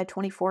 17 by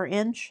 24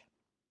 inch.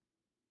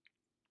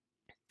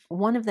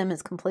 One of them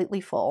is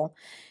completely full,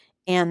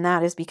 and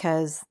that is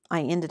because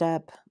I ended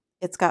up,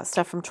 it's got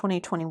stuff from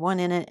 2021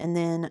 in it, and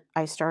then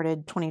I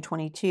started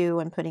 2022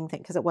 and putting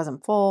things, because it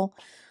wasn't full,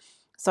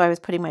 so I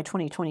was putting my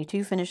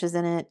 2022 finishes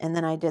in it, and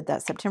then I did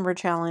that September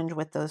challenge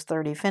with those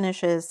 30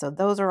 finishes, so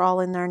those are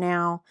all in there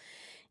now.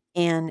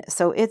 And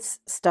so it's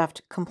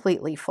stuffed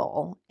completely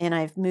full. And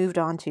I've moved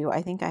on to,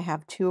 I think I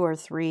have 2 or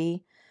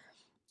 3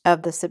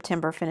 of the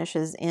September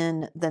finishes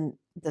in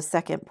the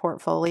second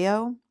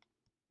portfolio.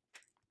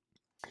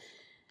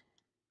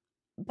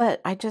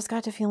 But I just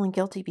got to feeling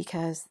guilty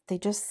because they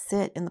just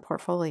sit in the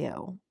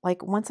portfolio.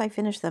 Like, once I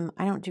finish them,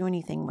 I don't do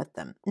anything with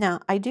them. Now,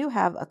 I do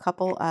have a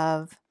couple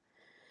of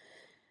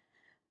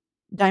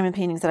diamond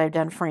paintings that I've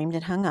done framed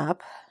and hung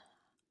up,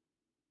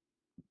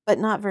 but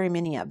not very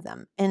many of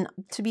them. And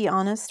to be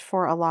honest,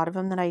 for a lot of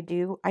them that I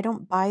do, I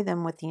don't buy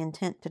them with the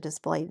intent to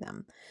display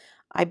them.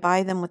 I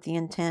buy them with the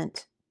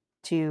intent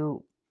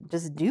to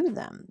just do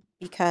them,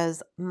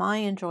 because my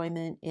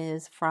enjoyment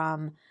is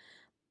from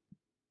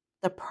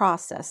the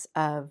process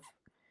of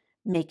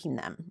making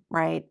them,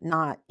 right?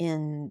 Not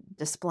in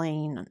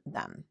displaying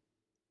them.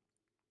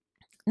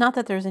 Not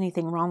that there's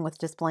anything wrong with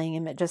displaying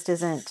them, it just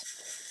isn't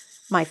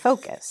my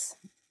focus.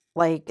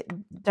 Like,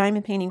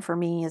 diamond painting for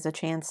me is a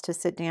chance to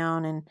sit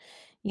down and,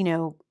 you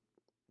know,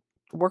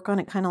 work on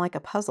it kind of like a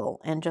puzzle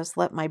and just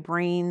let my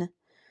brain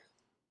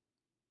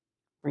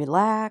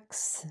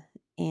relax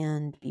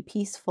and be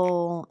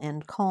peaceful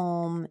and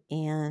calm,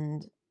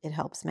 and it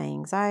helps my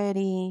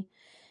anxiety.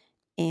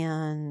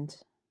 And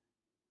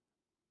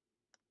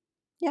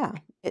yeah,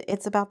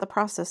 it's about the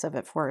process of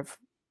it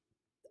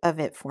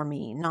for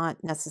me, not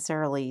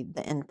necessarily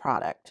the end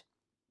product.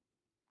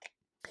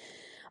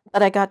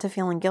 But I got to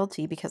feeling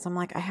guilty because I'm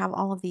like, I have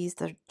all of these,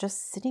 they're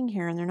just sitting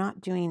here and they're not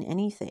doing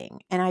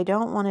anything. And I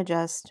don't want to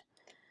just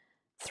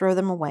throw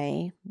them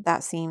away.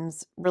 That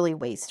seems really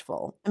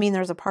wasteful. I mean,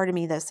 there's a part of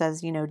me that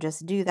says,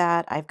 just do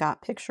that. I've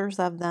got pictures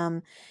of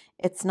them.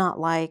 It's not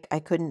like I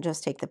couldn't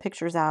just take the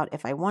pictures out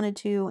if I wanted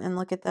to and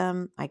look at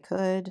them. I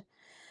could.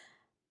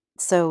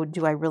 So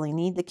do I really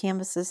need the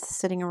canvases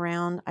sitting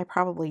around? I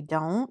probably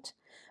don't.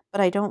 But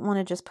I don't want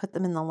to just put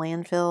them in the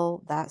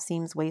landfill. That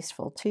seems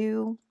wasteful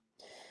too.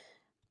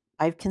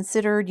 I've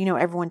considered,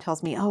 everyone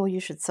tells me, oh, you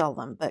should sell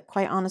them. But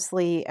quite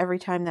honestly, every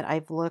time that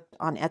I've looked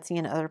on Etsy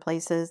and other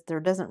places, there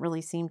doesn't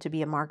really seem to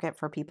be a market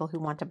for people who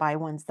want to buy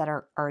ones that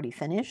are already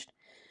finished.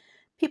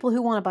 People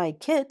who want to buy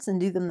kits and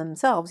do them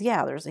themselves,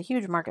 yeah, there's a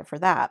huge market for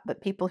that.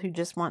 But people who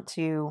just want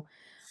to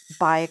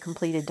buy a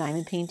completed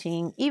diamond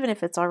painting, even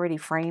if it's already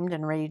framed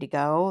and ready to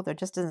go, there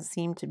just doesn't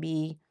seem to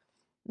be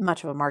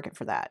much of a market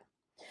for that.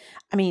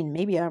 I mean,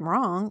 maybe I'm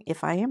wrong.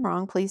 If I am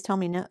wrong, please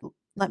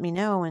let me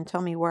know and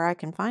tell me where I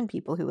can find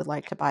people who would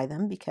like to buy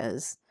them,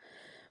 because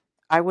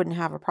I wouldn't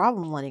have a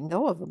problem letting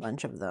go of a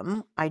bunch of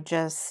them. I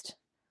just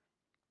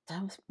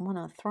want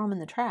to throw them in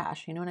the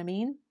trash. You know what I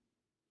mean?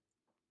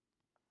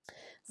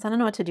 So I don't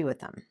know what to do with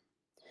them.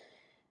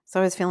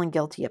 So I was feeling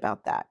guilty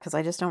about that because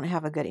I just don't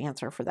have a good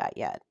answer for that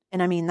yet.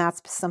 And I mean,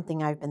 that's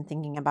something I've been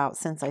thinking about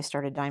since I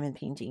started diamond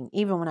painting,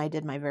 even when I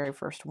did my very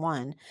first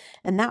one.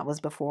 And that was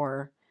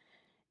before,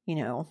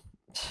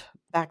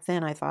 back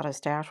then I thought a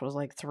stash was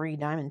like 3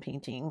 diamond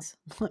paintings.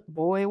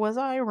 Boy, was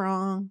I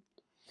wrong.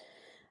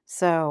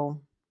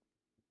 So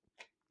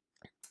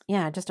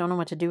yeah, I just don't know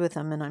what to do with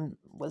them, and I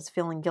was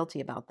feeling guilty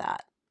about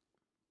that.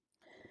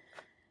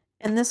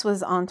 And this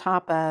was on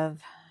top of,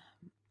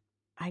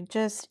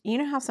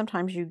 how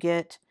sometimes you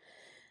get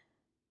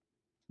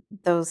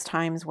those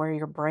times where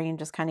your brain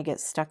just kind of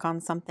gets stuck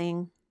on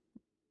something.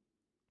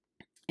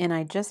 And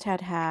I just had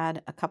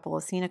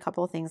seen a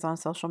couple of things on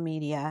social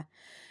media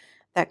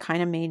that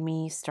kind of made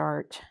me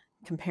start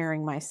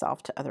comparing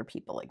myself to other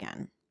people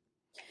again.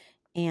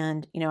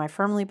 And, I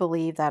firmly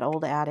believe that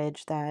old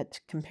adage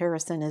that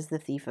comparison is the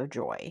thief of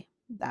joy,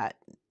 that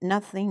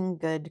nothing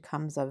good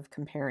comes of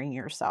comparing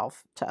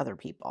yourself to other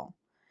people,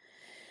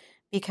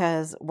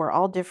 because we're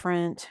all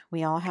different.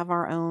 We all have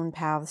our own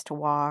paths to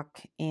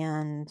walk,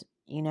 and,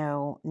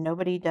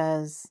 nobody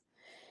does,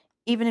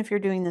 even if you're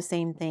doing the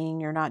same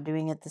thing, you're not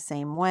doing it the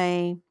same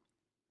way.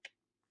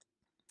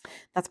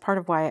 That's part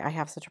of why I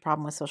have such a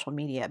problem with social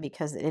media,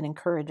 because it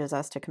encourages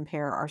us to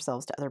compare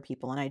ourselves to other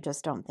people. And I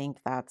just don't think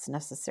that's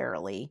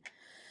necessarily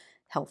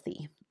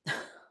healthy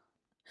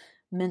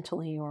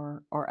mentally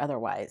or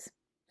otherwise.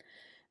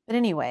 But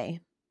anyway,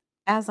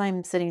 as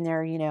I'm sitting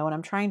there, and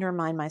I'm trying to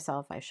remind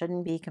myself I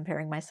shouldn't be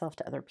comparing myself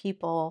to other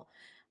people.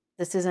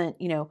 This isn't,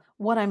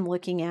 what I'm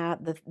looking at,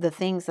 the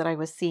things that I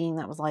was seeing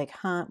that was like,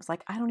 it was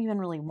like, I don't even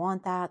really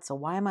want that. So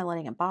why am I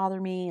letting it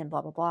bother me, and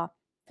blah, blah, blah.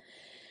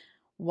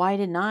 Why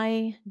didn't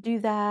I do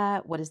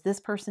that? What is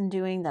this person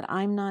doing that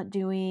I'm not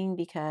doing?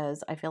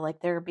 Because I feel like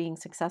they're being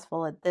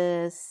successful at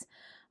this.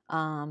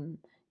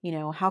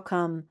 How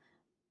come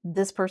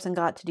this person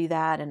got to do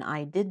that and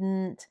I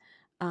didn't?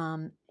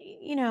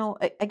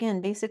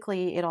 Again,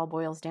 basically it all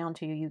boils down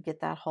to, you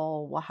get that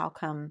whole, well, how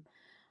come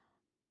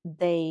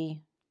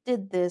they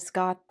did this,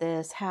 got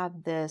this,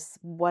 had this,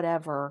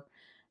 whatever.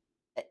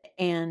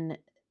 And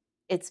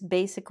it's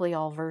basically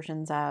all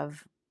versions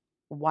of,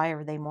 why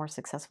are they more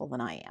successful than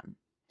I am?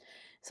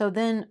 So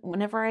then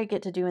whenever I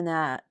get to doing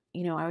that,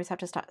 I always have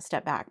to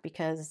step back,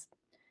 because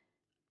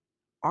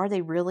are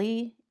they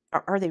really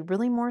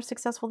more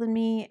successful than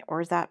me,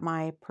 or is that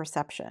my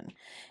perception?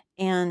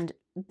 And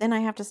then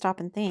I have to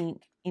stop and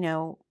think,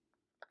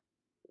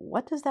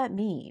 what does that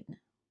mean?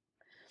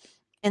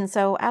 And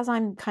so as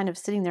I'm kind of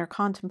sitting there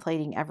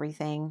contemplating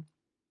everything,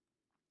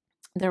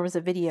 there was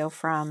a video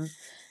from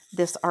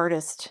this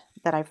artist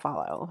that I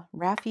follow,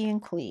 Raffi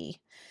and Klee.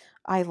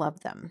 I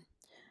love them.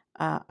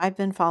 I've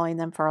been following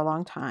them for a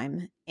long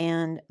time,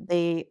 and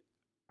they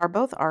are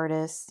both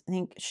artists. I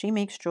think she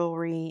makes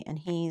jewelry, and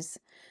he's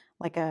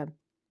like a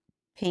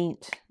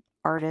paint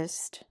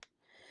artist.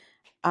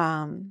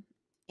 Um,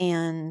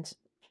 and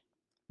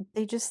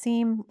they just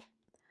seem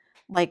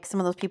like some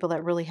of those people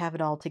that really have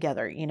it all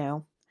together, you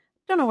know.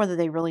 Don't know whether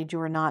they really do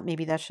or not.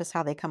 Maybe that's just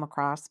how they come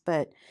across,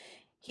 but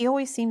he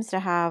always seems to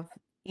have,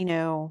 you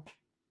know,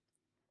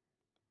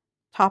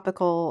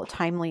 topical,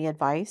 timely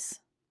advice.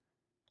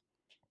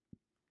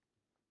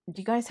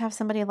 Do you guys have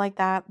somebody like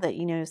that,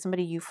 you know,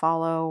 somebody you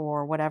follow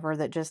or whatever,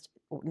 that just,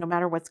 no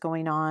matter what's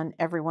going on,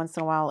 every once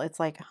in a while, it's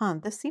like, huh,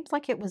 this seems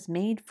like it was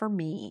made for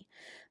me.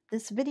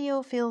 This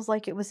video feels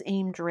like it was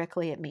aimed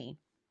directly at me.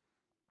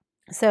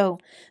 So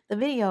the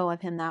video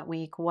of him that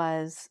week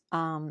was,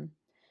 I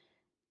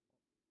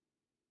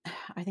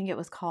think it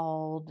was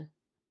called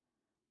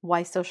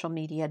Why Social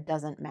Media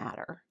Doesn't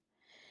Matter.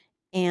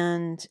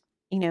 And,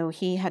 you know,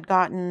 he had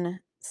gotten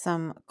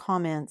some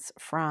comments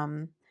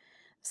from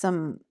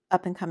some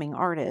up and coming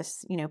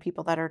artists, you know,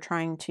 people that are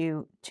trying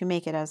to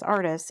make it as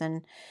artists,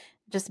 and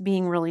just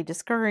being really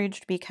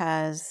discouraged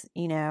because,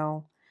 you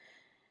know,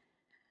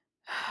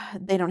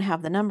 they don't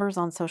have the numbers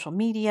on social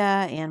media,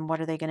 and what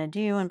are they going to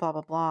do, and blah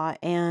blah blah.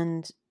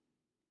 And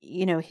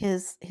you know,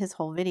 his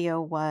whole video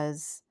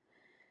was,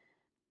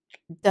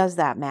 does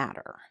that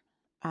matter?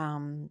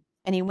 And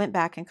he went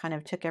back and kind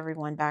of took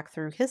everyone back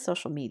through his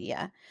social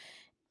media.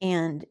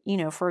 And, you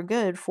know, for a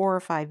good 4 or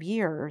 5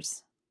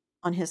 years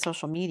on his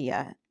social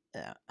media,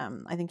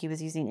 I think he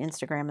was using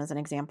Instagram as an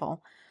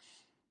example,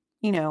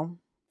 you know,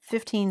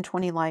 15,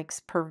 20 likes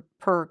per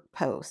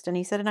post. And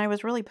he said, and I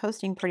was really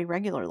posting pretty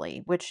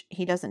regularly, which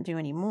he doesn't do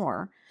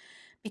anymore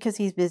because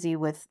he's busy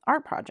with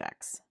art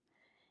projects.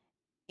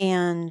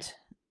 And,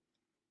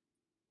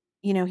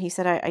 you know, he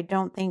said, I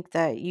don't think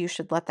that you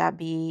should let that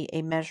be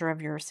a measure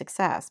of your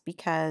success,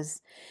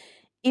 because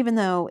even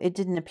though it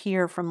didn't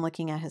appear from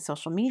looking at his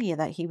social media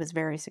that he was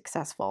very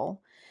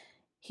successful,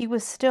 he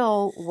was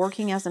still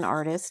working as an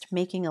artist,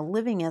 making a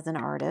living as an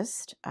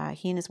artist.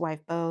 He and his wife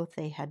both,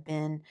 they had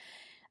been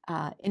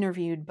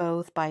interviewed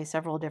both by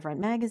several different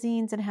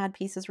magazines and had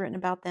pieces written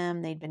about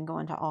them. They'd been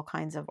going to all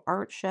kinds of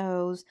art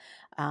shows.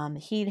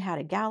 He'd had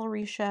a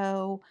gallery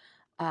show.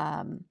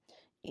 Um,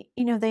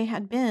 you know, they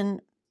had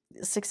been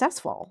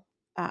successful.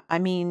 I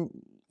mean,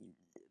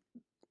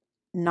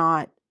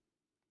 not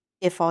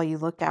if all you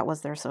looked at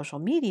was their social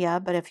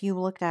media, but if you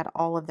looked at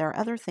all of their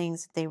other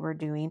things that they were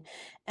doing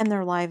and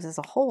their lives as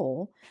a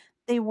whole,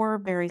 they were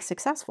very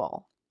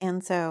successful.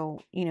 And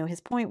so, you know,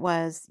 his point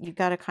was, you've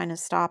got to kind of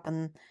stop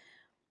and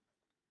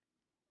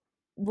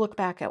look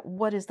back at,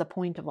 what is the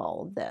point of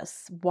all of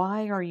this?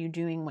 Why are you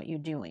doing what you're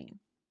doing?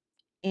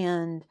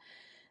 And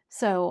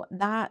so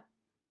that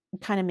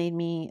kind of made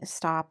me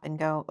stop and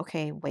go,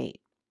 okay, wait,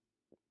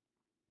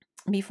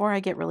 before I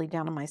get really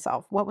down on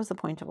myself, what was the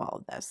point of all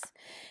of this?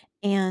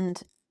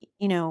 And,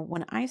 you know,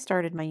 when I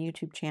started my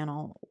YouTube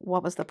channel,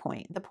 what was the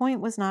point? The point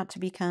was not to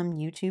become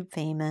YouTube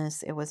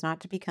famous. It was not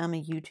to become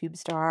a YouTube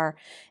star.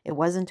 It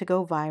wasn't to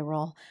go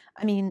viral.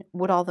 I mean,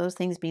 would all those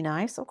things be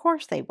nice? Of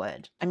course they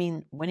would. I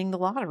mean, winning the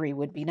lottery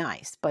would be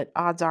nice, but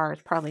odds are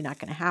it's probably not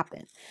going to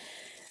happen.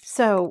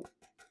 So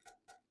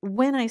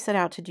when I set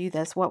out to do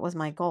this, what was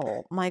my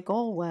goal? My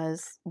goal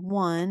was,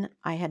 one,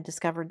 I had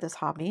discovered this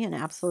hobby and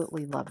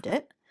absolutely loved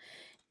it.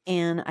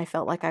 And I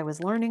felt like I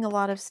was learning a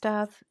lot of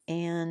stuff,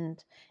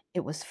 and it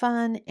was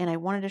fun, and I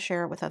wanted to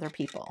share it with other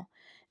people.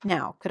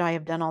 Now, could I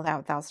have done all that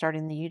without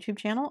starting the YouTube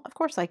channel? Of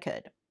course I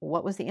could.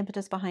 What was the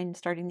impetus behind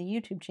starting the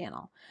YouTube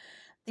channel?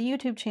 The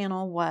YouTube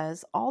channel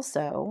was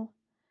also,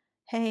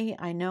 hey,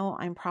 I know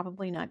I'm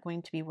probably not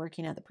going to be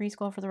working at the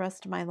preschool for the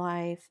rest of my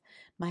life.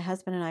 My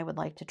husband and I would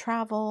like to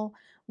travel.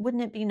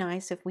 Wouldn't it be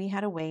nice if we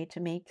had a way to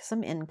make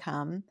some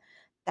income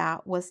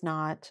that was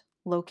not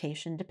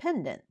location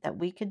dependent, that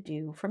we could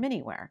do from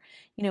anywhere?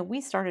 You know,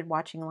 we started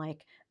watching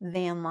like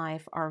van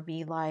life,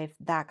 RV life,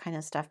 that kind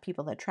of stuff,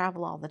 people that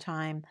travel all the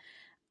time,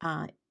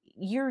 uh,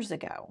 years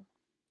ago.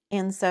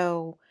 And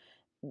so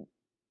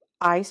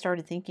I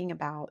started thinking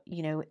about,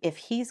 you know, if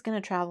he's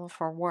going to travel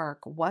for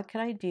work, what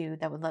could I do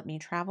that would let me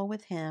travel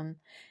with him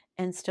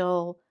and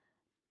still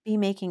be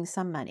making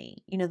some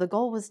money? You know, the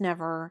goal was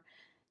never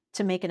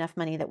to make enough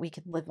money that we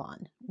could live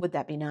on. Would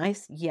that be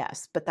nice?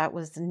 Yes, but that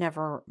was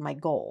never my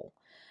goal.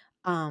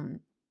 Um,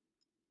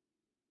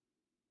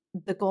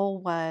 the goal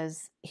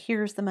was,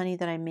 here's the money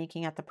that I'm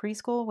making at the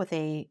preschool with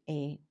a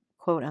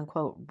quote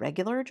unquote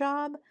regular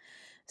job.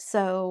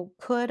 So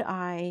could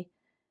I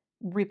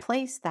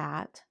replace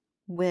that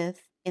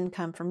with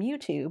income from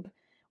YouTube,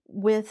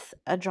 with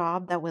a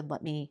job that would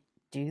let me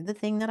do the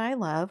thing that I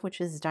love, which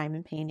is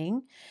diamond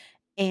painting,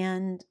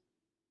 and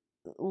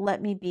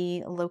let me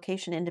be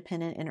location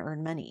independent and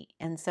earn money?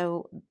 And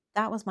so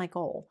that was my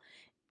goal.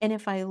 And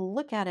if I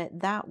look at it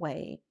that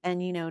way,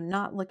 and, you know,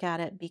 not look at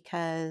it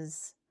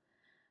because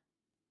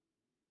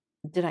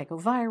Did I go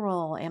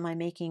viral? Am I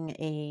making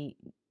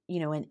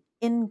an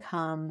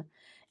income?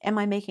 Am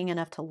I making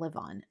enough to live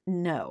on?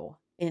 No.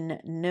 In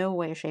no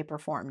way, shape, or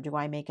form do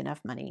I make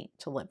enough money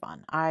to live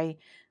on.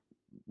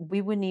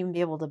 We wouldn't even be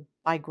able to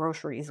buy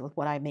groceries with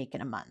what I make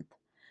in a month.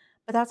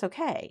 But that's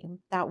okay.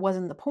 That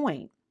wasn't the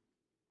point.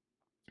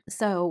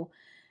 So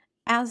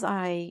as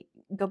I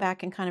go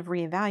back and kind of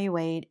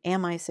reevaluate,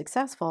 am I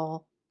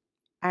successful?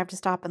 I have to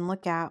stop and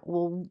look at,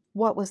 well,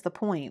 what was the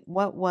point?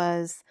 What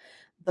was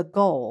the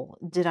goal?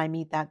 Did I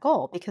meet that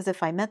goal? Because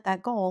if I met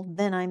that goal,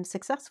 then I'm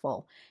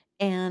successful.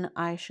 And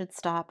I should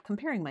stop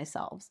comparing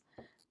myself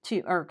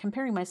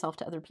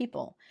to other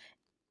people.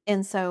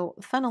 And so,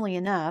 funnily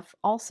enough,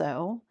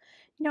 also,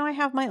 I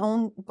have my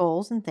own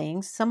goals and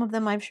things. Some of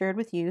them I've shared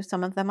with you,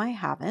 some of them I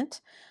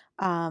haven't.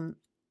 Um,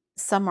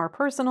 some are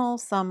personal,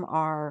 some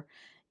are,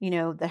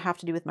 that have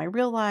to do with my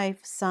real life,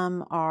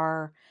 some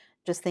are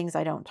just things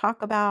I don't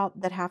talk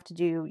about that have to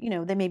do,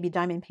 they may be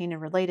diamond painting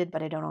related,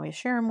 but I don't always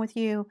share them with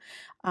you.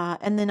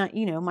 And then,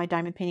 my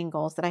diamond painting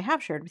goals that I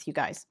have shared with you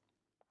guys.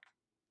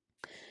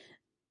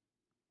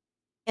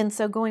 And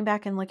so, going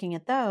back and looking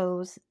at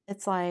those,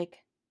 it's like,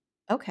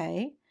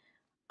 okay,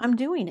 I'm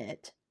doing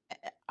it.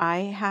 I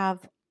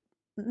have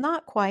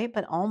not quite,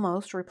 but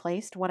almost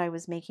replaced what I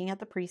was making at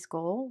the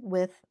preschool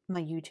with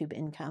my YouTube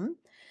income.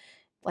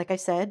 Like I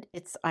said,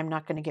 I'm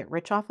not going to get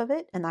rich off of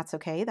it, and that's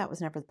okay. That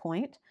was never the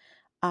point.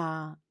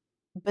 Uh,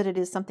 but it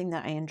is something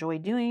that I enjoy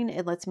doing.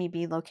 It lets me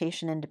be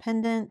location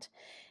independent.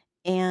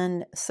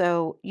 And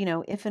so,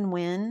 if and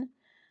when,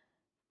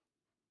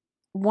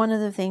 one of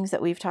the things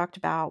that we've talked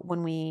about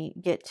when we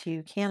get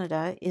to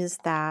Canada is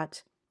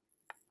that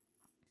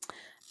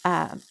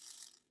uh,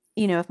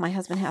 if my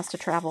husband has to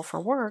travel for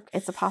work,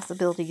 it's a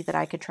possibility that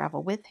I could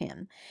travel with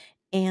him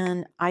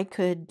and I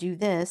could do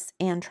this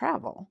and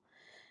travel.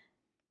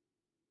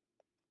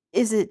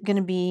 Is it going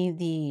to be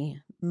the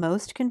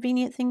most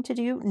convenient thing to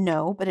do?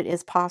 No, but it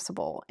is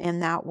possible.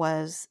 And that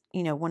was,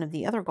 one of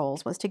the other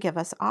goals was to give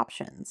us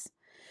options.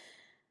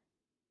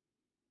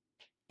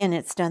 And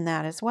it's done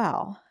that as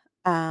well.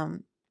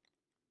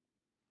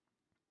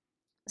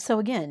 So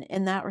again,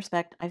 in that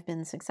respect, I've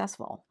been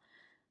successful.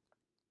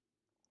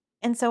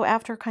 And so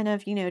after kind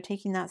of,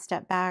 taking that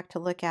step back to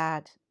look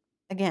at,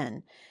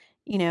 again,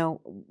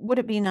 would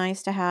it be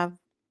nice to have,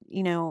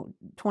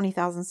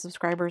 20,000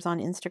 subscribers on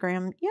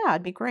Instagram? Yeah,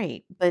 it'd be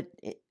great. But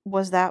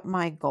was that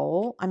my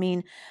goal? I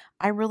mean,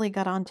 I really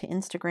got onto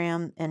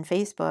Instagram and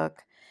Facebook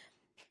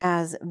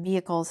as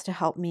vehicles to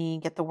help me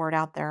get the word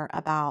out there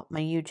about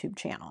my YouTube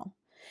channel.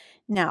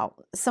 Now,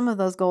 some of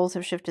those goals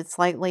have shifted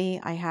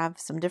slightly. I have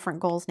some different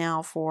goals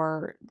now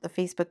for the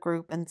Facebook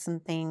group and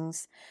some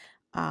things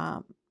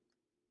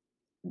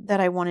that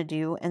I want to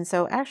do. And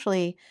so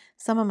actually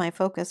some of my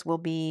focus will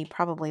be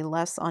probably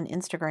less on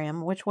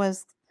Instagram, which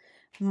was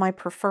my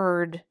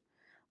preferred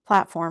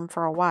platform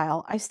for a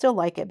while. I still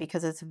like it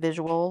because it's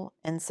visual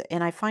and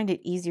I find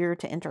it easier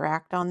to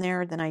interact on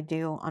there than I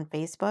do on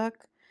Facebook.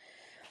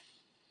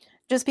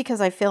 Just because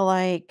I feel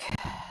like,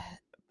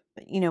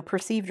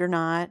 perceived or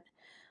not,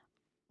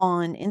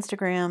 on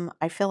Instagram,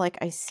 I feel like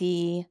I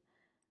see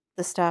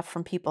the stuff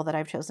from people that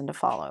I've chosen to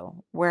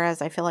follow.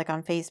 Whereas I feel like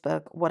on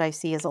Facebook, what I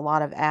see is a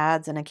lot of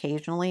ads and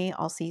occasionally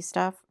I'll see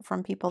stuff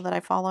from people that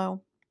I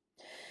follow.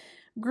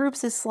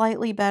 Groups is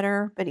slightly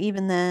better, but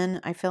even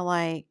then I feel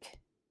like,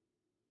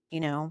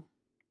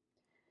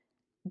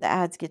 the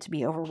ads get to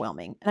be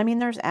overwhelming. And I mean,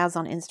 there's ads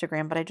on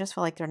Instagram, but I just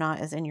feel like they're not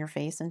as in your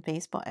face in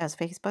Facebook as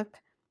Facebook.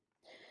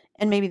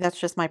 And maybe that's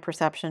just my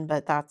perception,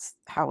 but that's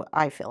how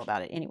I feel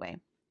about it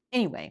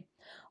Anyway,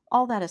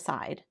 all that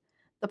aside,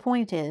 the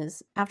point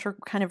is, after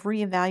kind of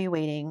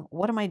reevaluating,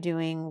 what am I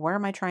doing? Where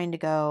am I trying to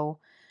go?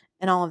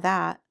 And all of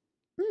that,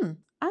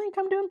 I think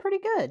I'm doing pretty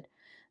good.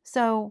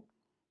 So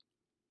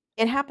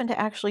it happened to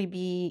actually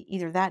be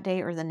either that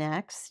day or the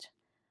next.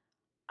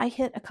 I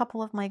hit a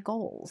couple of my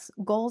goals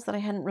that I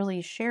hadn't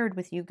really shared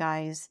with you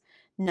guys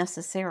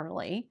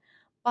necessarily,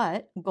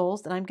 but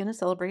goals that I'm going to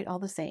celebrate all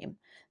the same.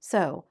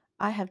 So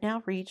I have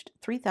now reached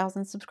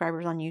 3,000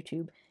 subscribers on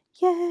YouTube.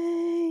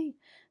 Yay!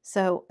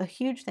 So a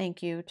huge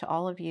thank you to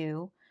all of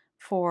you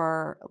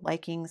for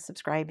liking,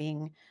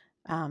 subscribing,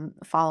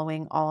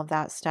 following, all of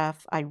that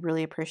stuff. I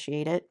really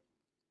appreciate it.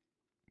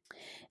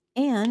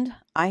 And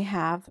I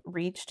have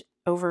reached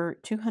over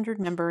 200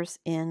 members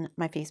in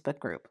my Facebook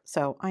group.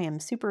 So I am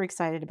super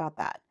excited about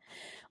that,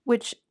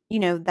 which,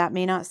 that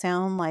may not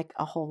sound like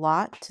a whole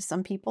lot to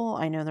some people.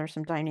 I know there's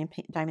some diamond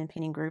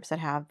painting groups that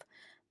have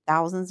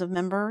thousands of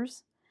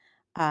members.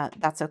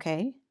 That's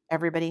okay.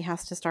 Everybody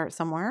has to start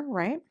somewhere,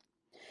 right?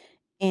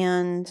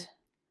 And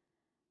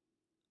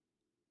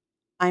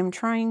I'm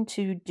trying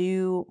to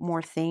do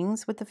more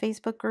things with the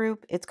Facebook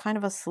group. It's kind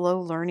of a slow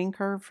learning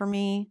curve for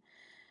me.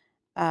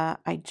 I'm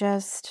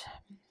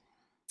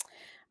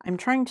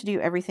trying to do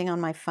everything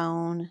on my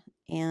phone,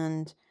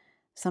 and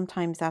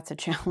sometimes that's a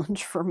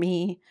challenge for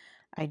me.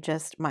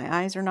 My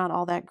eyes are not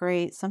all that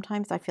great.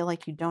 Sometimes I feel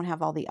like you don't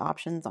have all the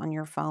options on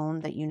your phone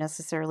that you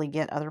necessarily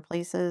get other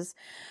places,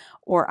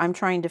 or I'm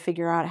trying to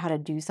figure out how to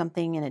do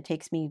something and it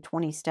takes me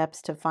 20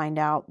 steps to find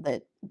out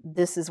that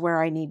this is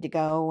where I need to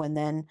go. And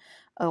then,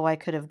 oh, I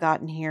could have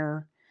gotten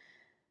here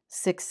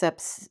 6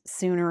 steps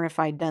sooner if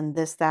I'd done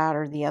this, that,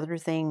 or the other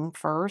thing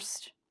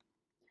first.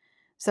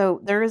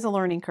 So there is a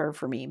learning curve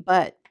for me,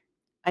 but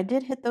I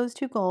did hit those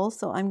 2 goals.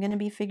 So I'm going to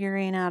be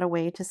figuring out a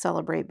way to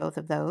celebrate both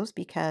of those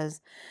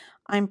because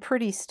I'm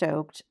pretty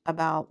stoked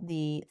about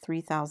the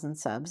 3,000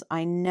 subs.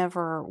 I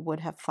never would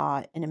have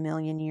thought in a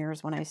million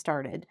years when I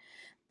started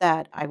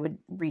that I would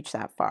reach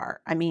that far.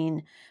 I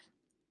mean,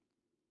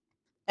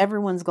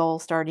 everyone's goal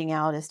starting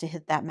out is to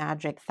hit that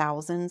magic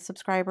 1,000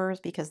 subscribers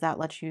because that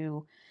lets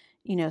you,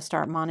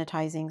 start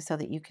monetizing so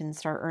that you can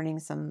start earning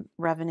some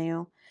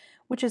revenue,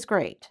 which is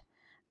great.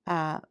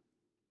 But,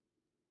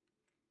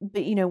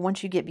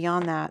 once you get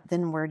beyond that,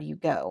 then where do you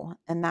go?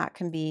 And that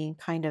can be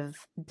kind of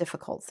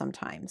difficult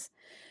sometimes.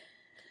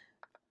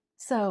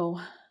 So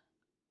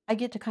I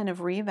get to kind of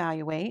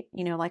reevaluate.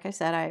 Like I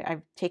said,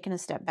 I've taken a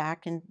step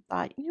back and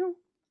thought,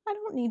 I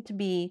don't need to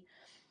be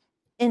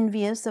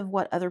envious of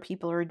what other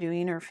people are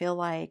doing or feel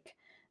like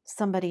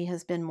somebody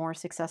has been more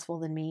successful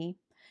than me.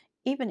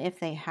 Even if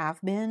they have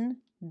been,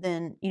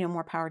 then,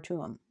 more power to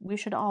them. We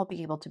should all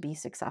be able to be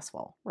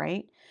successful,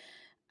 right?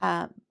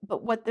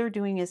 But what they're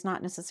doing is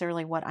not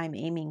necessarily what I'm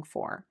aiming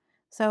for.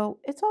 So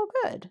it's all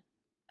good.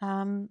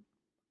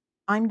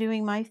 I'm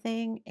doing my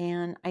thing.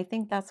 And I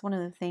think that's one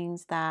of the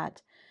things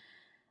that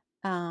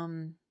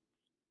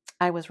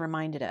I was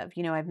reminded of.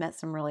 I've met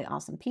some really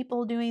awesome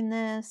people doing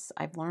this.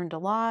 I've learned a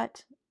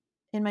lot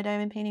in my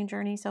diamond painting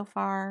journey so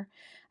far.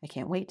 I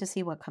can't wait to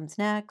see what comes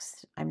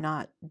next. I'm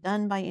not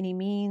done by any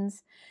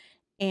means.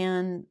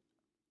 And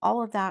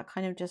all of that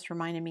kind of just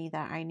reminded me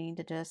that I need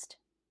to just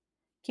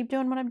keep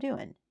doing what I'm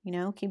doing,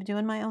 keep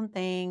doing my own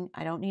thing.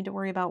 I don't need to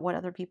worry about what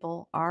other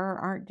people are or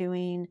aren't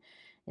doing.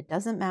 It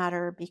doesn't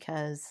matter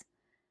because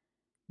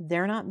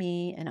they're not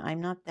me and I'm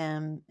not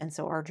them. And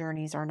so our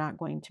journeys are not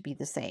going to be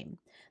the same.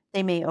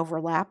 They may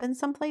overlap in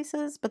some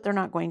places, but they're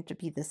not going to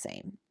be the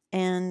same.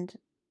 And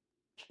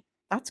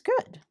that's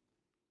good.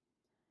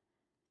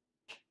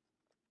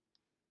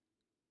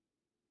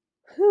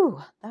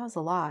 Whew, that was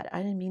a lot. I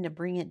didn't mean to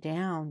bring it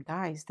down.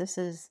 Guys,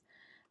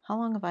 how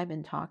long have I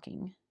been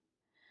talking?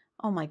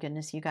 Oh my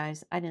goodness, you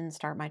guys, I didn't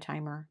start my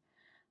timer.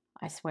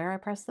 I swear I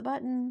pressed the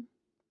button.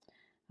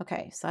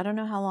 Okay, so I don't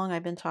know how long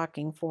I've been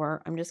talking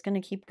for. I'm just going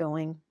to keep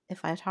going.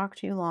 If I talk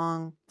too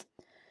long,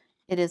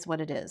 it is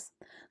what it is.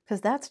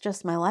 Because that's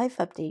just my life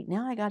update.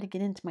 Now I got to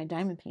get into my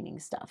diamond painting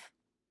stuff.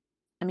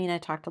 I mean, I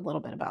talked a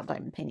little bit about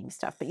diamond painting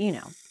stuff, but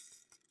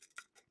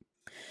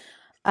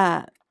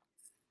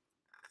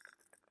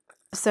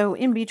So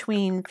in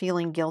between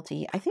feeling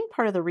guilty, I think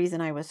part of the reason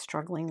I was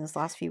struggling this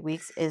last few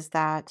weeks is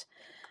that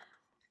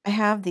I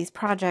have these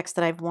projects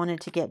that I've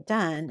wanted to get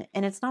done.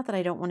 And it's not that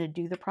I don't want to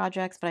do the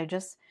projects, but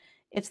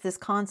it's this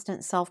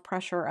constant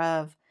self-pressure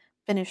of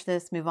finish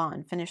this, move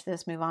on, finish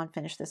this, move on,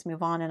 finish this,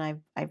 move on.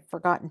 And I've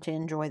forgotten to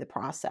enjoy the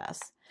process.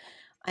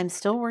 I'm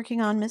still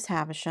working on Miss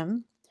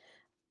Havisham.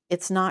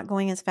 It's not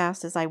going as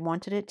fast as I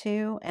wanted it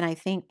to. And I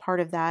think part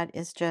of that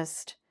is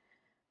just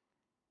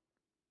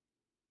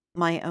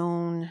my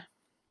own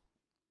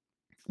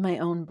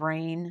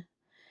brain.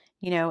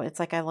 It's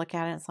like I look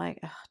at it, it's like,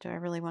 ugh, do I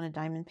really want to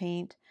diamond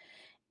paint?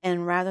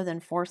 And rather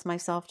than force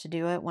myself to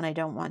do it when I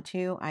don't want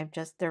to,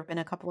 there have been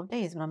a couple of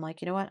days when I'm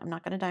like, you know what? I'm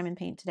not going to diamond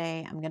paint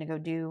today. I'm going to go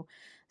do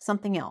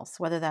something else,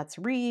 whether that's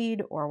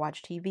read or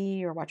watch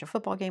TV or watch a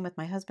football game with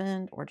my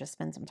husband or just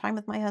spend some time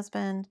with my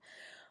husband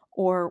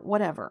or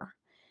whatever.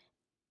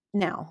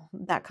 Now,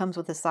 that comes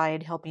with a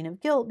side helping of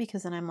guilt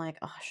because then I'm like,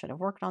 oh, I should have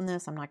worked on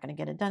this. I'm not going to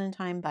get it done in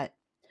time. But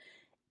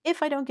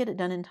if I don't get it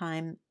done in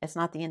time, it's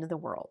not the end of the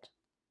world.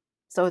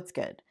 So it's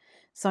good.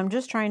 So I'm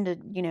just trying to,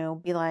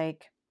 be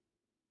like,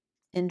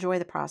 enjoy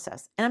the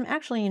process. And I'm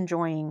actually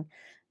enjoying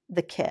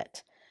the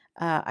kit.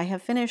 I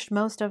have finished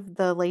most of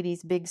the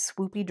lady's big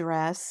swoopy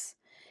dress,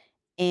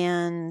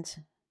 and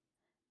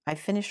I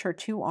finished her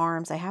 2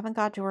 arms. I haven't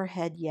got to her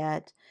head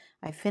yet.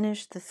 I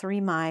finished the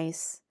 3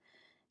 mice.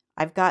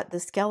 I've got the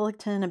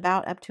skeleton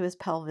about up to his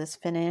pelvis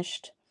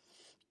finished.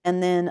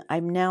 And then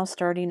I'm now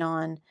starting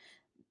on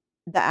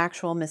the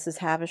actual Mrs.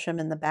 Havisham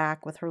in the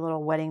back with her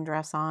little wedding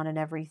dress on and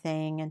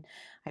everything. And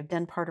I've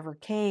done part of her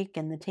cake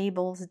and the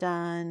table's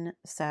done.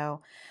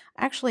 So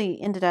I actually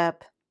ended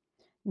up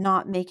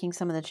not making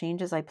some of the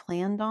changes I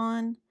planned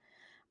on.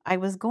 I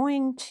was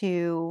going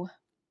to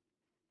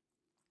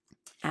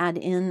add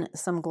in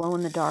some glow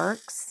in the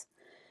darks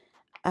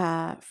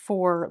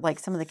for like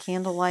some of the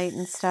candlelight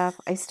and stuff.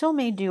 I still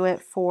may do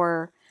it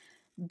for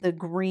the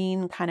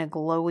green kind of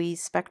glowy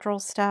spectral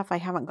stuff. I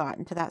haven't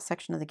gotten to that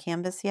section of the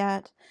canvas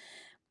yet.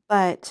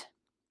 But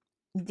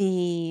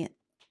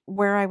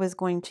where I was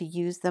going to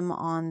use them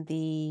on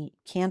the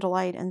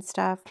candlelight and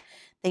stuff,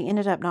 they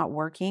ended up not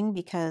working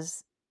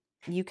because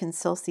you can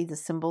still see the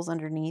symbols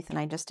underneath, and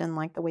I just didn't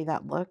like the way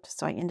that looked,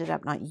 so I ended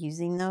up not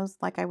using those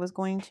like I was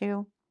going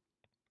to.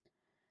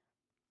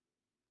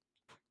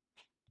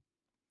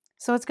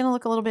 So it's going to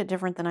look a little bit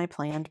different than I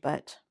planned,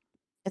 but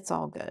it's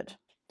all good.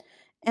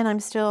 And I'm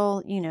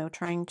still, you know,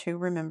 trying to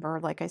remember,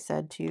 like I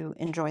said, to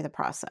enjoy the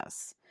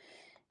process.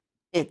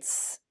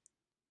 It's,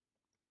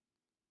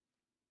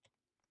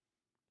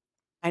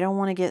 I don't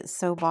want to get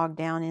so bogged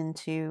down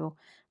into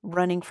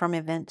running from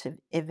event to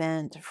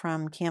event,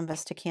 from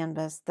canvas to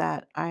canvas,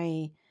 that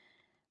I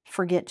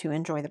forget to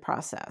enjoy the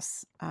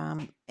process.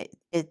 I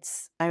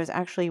was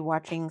actually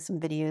watching some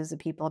videos of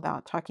people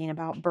about talking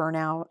about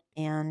burnout,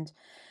 and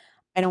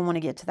I don't want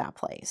to get to that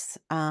place.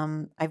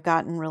 I've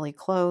gotten really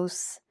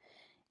close,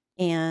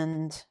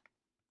 and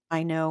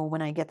I know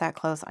when I get that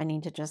close, I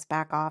need to just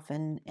back off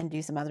and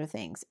do some other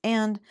things.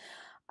 And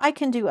I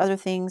can do other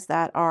things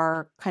that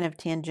are kind of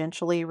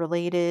tangentially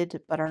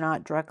related, but are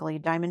not directly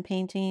diamond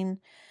painting.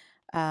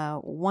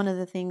 One of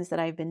the things that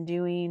I've been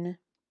doing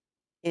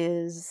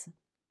is,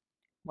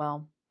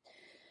 well,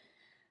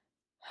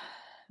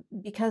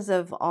 because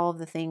of all of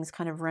the things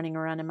kind of running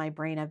around in my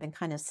brain, I've been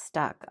kind of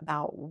stuck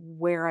about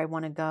where I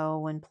want to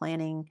go and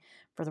planning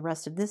for the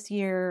rest of this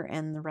year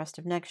and the rest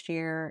of next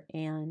year.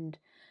 And,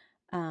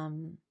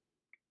 um,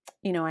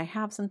 you know, I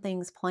have some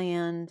things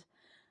planned,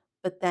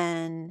 but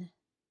then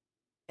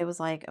it was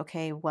like,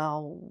 okay,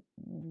 well,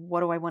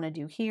 what do I want to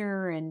do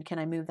here? And can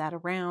I move that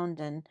around?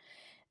 And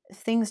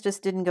things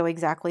just didn't go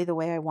exactly the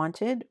way I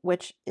wanted,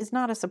 which is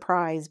not a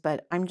surprise,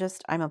 but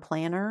I'm a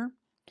planner.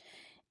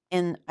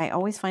 And I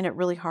always find it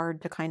really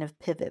hard to kind of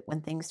pivot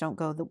when things don't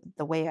go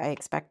the way I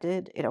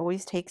expected. It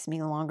always takes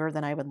me longer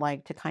than I would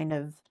like to kind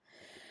of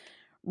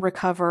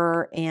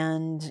recover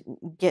and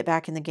get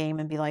back in the game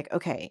and be like,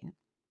 okay,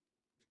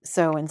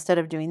 so instead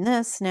of doing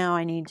this, now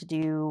I need to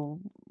do,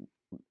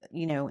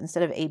 you know,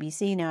 instead of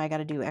ABC, now I got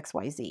to do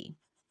XYZ.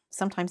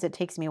 Sometimes it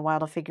takes me a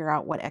while to figure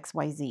out what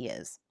XYZ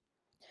is.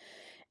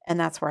 And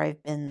that's where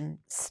I've been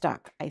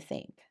stuck, I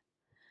think.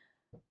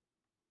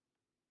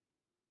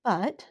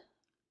 But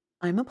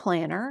I'm a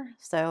planner,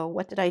 so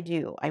what did I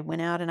do? I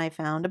went out and I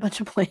found a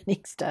bunch of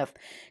planning stuff,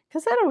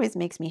 because that always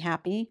makes me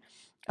happy.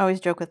 I always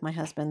joke with my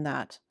husband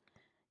that,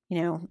 you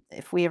know,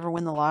 if we ever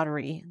win the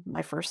lottery,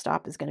 my first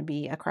stop is going to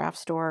be a craft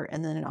store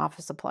and then an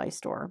office supply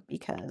store,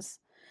 because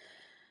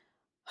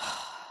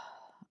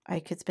I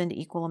could spend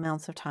equal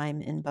amounts of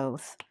time in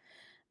both,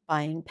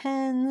 buying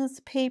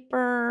pens,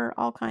 paper,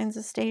 all kinds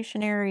of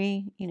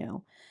stationery, you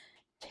know,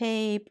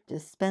 tape,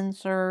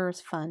 dispensers,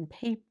 fun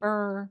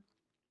paper,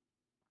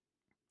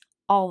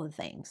 all the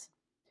things.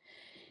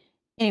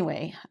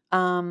 Anyway,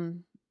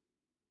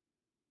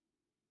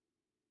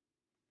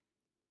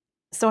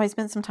 so I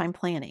spent some time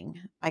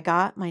planning. I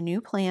got my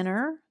new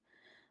planner,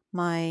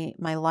 my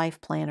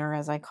life planner,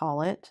 as I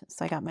call it.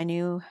 So I got my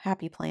new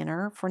happy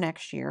planner for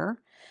next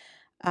year.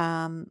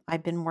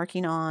 I've been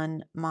working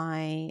on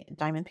my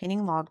diamond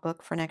painting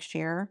logbook for next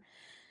year.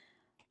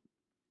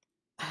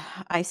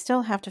 I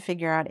still have to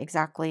figure out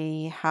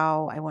exactly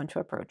how I want to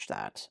approach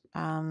that.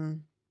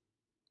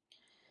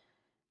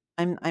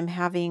 I'm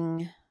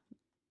having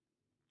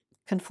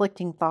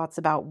conflicting thoughts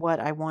about what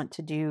I want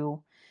to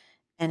do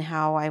and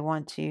how I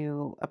want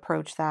to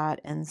approach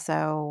that. And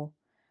so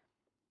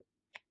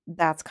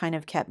that's kind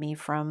of kept me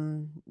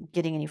from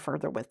getting any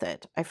further with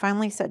it. I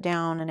finally sat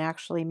down and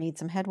actually made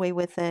some headway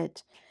with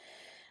it.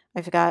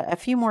 I've got a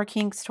few more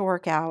kinks to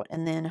work out,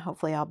 and then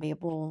hopefully I'll be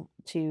able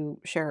to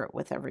share it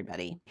with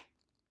everybody.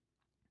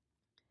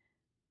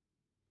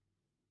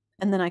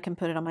 And then I can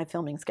put it on my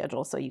filming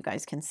schedule so you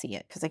guys can see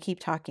it, because I keep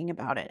talking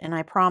about it. And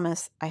I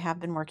promise I have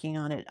been working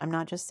on it. I'm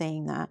not just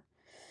saying that.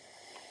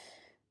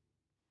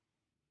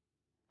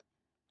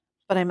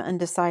 But I'm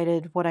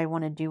undecided what I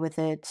want to do with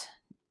it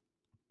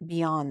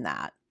beyond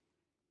that.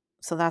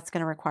 So that's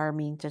going to require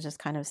me to just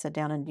kind of sit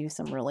down and do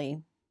some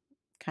really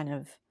kind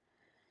of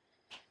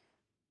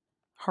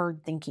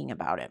hard thinking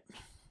about it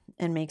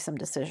and make some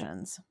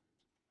decisions.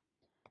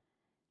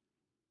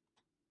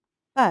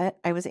 But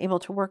I was able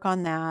to work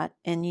on that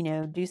and, you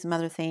know, do some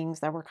other things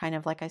that were kind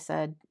of, like I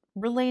said,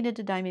 related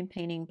to diamond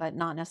painting, but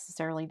not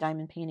necessarily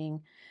diamond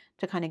painting,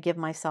 to kind of give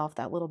myself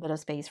that little bit of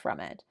space from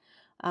it.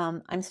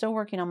 I'm still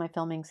working on my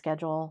filming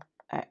schedule.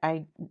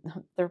 There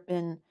have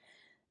been,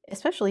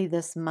 especially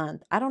this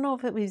month, I don't know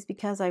if it was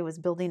because I was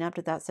building up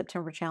to that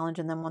September challenge,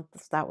 and then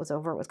once that was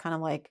over, it was kind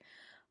of like,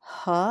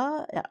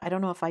 huh? I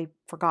don't know if I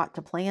forgot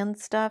to plan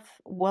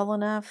stuff well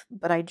enough,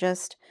 but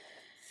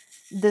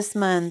this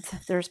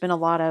month, there's been a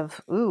lot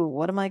of, ooh,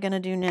 what am I going to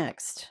do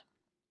next?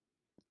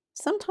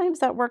 Sometimes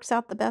that works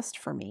out the best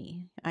for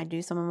me. I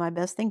do some of my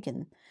best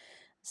thinking.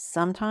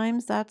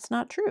 Sometimes that's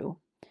not true.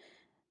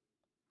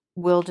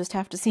 We'll just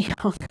have to see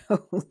how it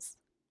goes.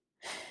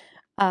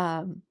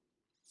 Um,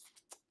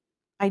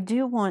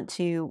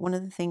 one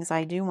of the things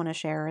I do want to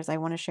share is I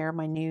want to share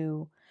my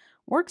new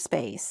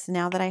workspace.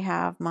 Now that I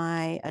have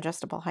my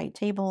adjustable height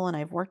table and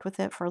I've worked with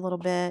it for a little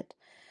bit.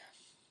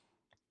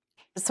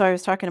 So I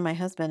was talking to my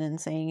husband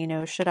and saying, you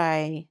know, should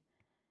I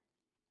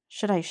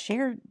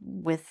share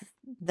with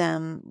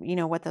them, you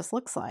know, what this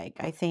looks like?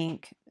 I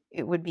think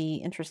it would be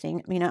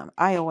interesting. I mean,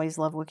 I always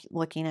love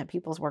looking at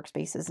people's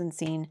workspaces and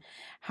seeing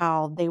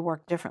how they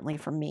work differently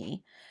from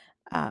me.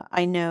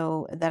 I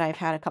know that I've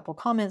had a couple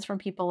comments from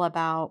people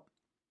about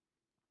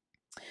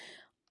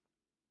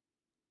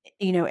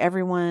you know,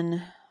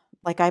 everyone,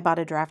 like I bought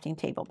a drafting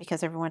table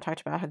because everyone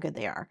talked about how good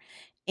they are.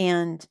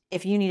 And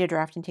if you need a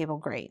drafting table,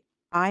 great.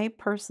 I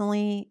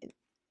personally,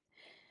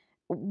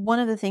 one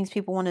of the things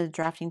people wanted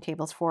drafting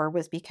tables for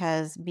was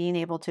because being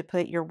able to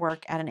put your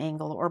work at an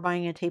angle, or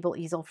buying a table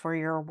easel for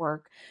your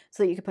work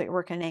so that you could put your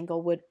work at an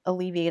angle, would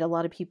alleviate a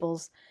lot of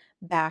people's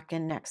back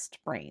and neck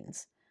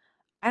sprains.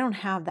 I don't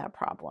have that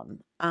problem.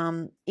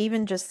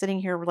 Even just sitting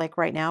here like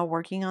right now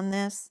working on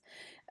this,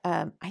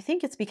 I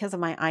think it's because of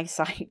my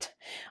eyesight.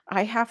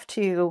 I have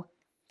to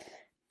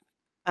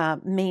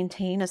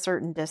maintain a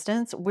certain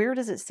distance. Weird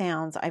as it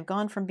sounds, I've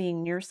gone from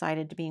being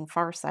nearsighted to being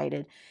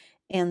farsighted.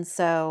 And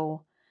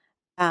so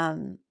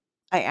um,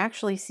 I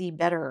actually see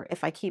better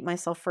if I keep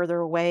myself further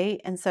away.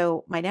 And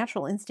so my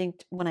natural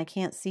instinct when I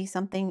can't see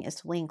something is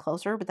to lean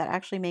closer, but that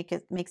actually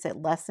makes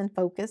it less in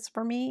focus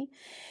for me.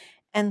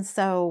 And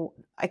so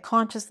I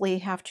consciously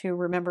have to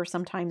remember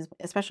sometimes,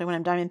 especially when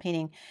I'm diamond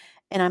painting,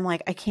 and I'm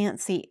like, I can't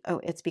see. Oh,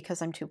 it's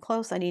because I'm too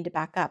close. I need to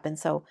back up. And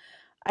so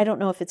I don't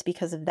know if it's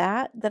because of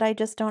that that I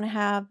just don't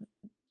have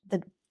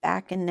the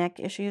back and neck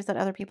issues that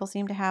other people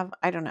seem to have.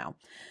 I don't know,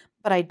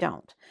 but I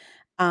don't.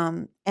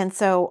 And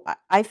so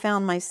I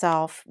found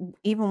myself,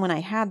 even when I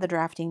had the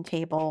drafting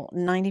table,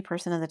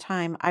 90% of the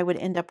time, I would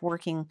end up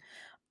working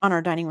on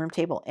our dining room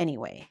table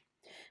anyway,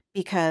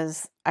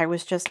 because I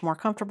was just more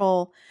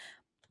comfortable.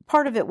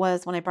 Part of it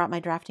was when I brought my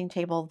drafting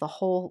table, the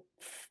whole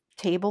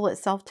table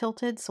itself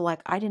tilted. So like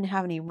I didn't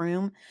have any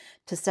room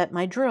to set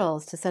my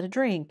drills, to set a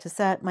drink, to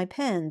set my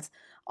pens,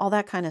 all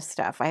that kind of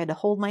stuff. I had to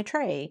hold my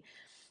tray.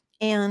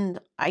 And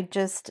I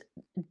just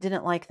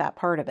didn't like that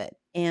part of it.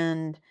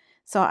 And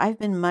so I've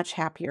been much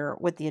happier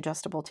with the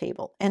adjustable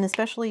table. And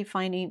especially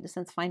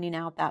finding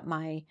out that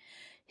my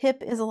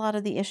hip is a lot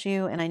of the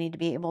issue and I need to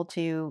be able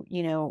to,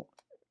 you know,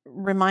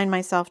 remind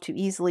myself to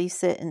easily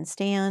sit and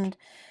stand.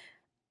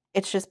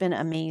 It's just been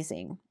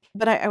amazing.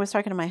 But I was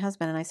talking to my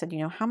husband and I said, you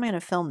know, how am I going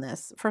to film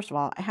this? First of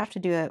all, I have to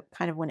do it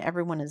kind of when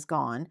everyone is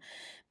gone,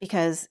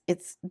 because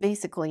it's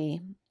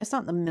basically, it's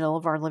not in the middle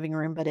of our living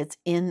room, but it's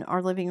in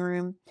our living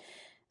room.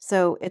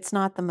 So it's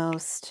not the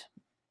most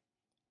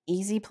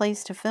easy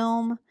place to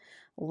film.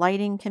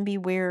 Lighting can be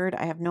weird.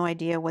 I have no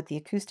idea what the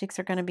acoustics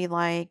are going to be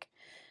like.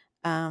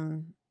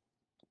 Um,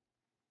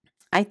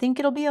 I think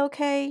it'll be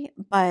okay,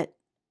 but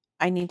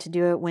I need to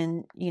do it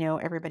when, you know,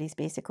 everybody's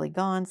basically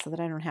gone so that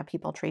I don't have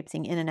people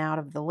traipsing in and out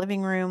of the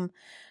living room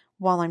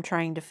while I'm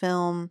trying to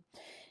film.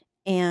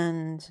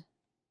 And,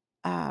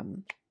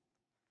 um,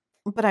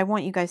 but I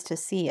want you guys to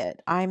see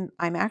it. I'm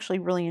actually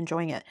really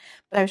enjoying it.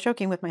 But I was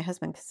joking with my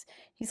husband because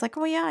he's like,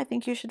 "Oh yeah, I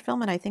think you should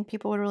film it. I think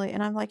people would really."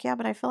 And I'm like, "Yeah,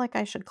 but I feel like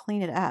I should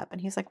clean it up."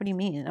 And he's like, "What do you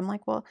mean?" And I'm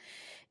like, "Well,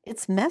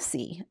 it's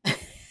messy.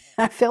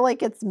 I feel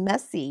like it's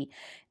messy,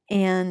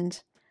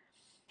 and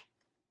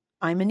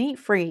I'm a neat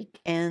freak,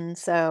 and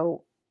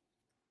so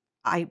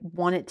I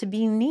want it to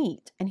be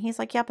neat." And he's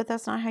like, "Yeah, but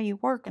that's not how you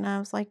work." And I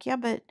was like, "Yeah,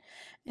 but,"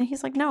 and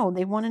he's like, "No,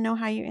 they want to know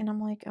how you," and I'm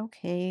like,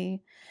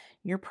 "Okay,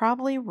 you're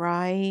probably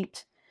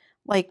right."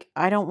 Like,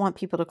 I don't want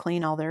people to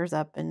clean all theirs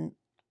up. And,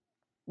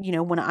 you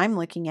know, when I'm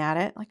looking at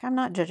it, like, I'm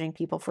not judging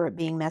people for it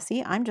being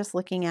messy. I'm just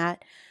looking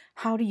at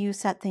how do you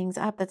set things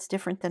up that's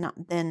different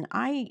than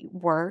I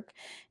work.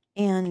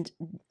 And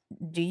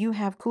do you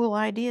have cool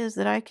ideas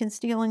that I can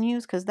steal and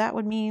use? Because that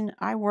would mean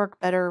I work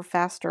better,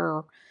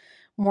 faster,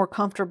 more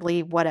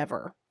comfortably,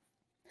 whatever.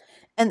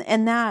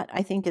 And that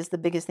I think is the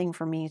biggest thing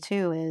for me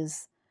too,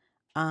 is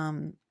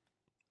um,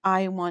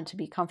 I want to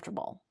be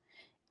comfortable.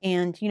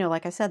 And, you know,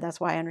 like I said, that's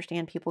why I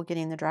understand people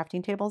getting the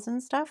drafting tables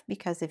and stuff,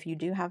 because if you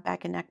do have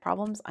back and neck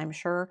problems, I'm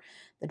sure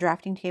the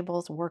drafting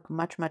tables work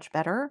much, much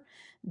better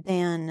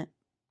than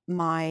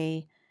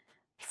my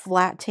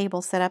flat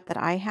table setup that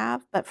I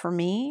have. But for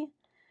me,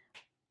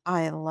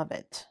 I love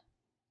it.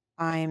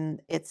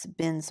 It's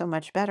been so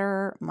much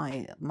better.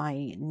 My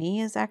knee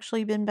has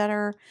actually been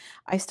better.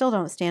 I still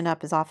don't stand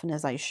up as often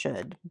as I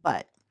should,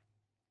 but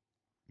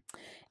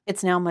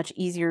it's now much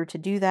easier to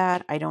do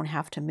that. I don't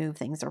have to move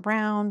things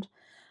around.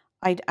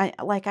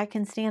 I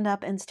can stand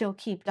up and still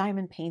keep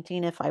diamond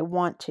painting if I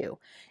want to.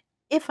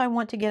 If I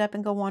want to get up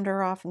and go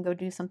wander off and go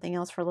do something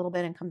else for a little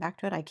bit and come back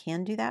to it, I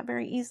can do that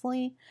very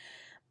easily.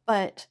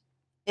 But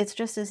it's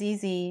just as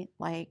easy,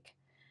 like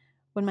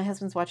when my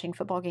husband's watching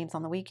football games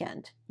on the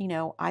weekend. You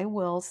know, I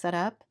will set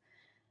up,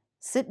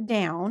 sit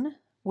down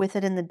with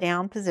it in the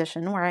down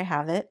position where I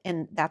have it.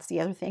 And that's the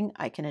other thing.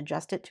 I can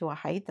adjust it to a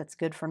height that's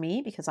good for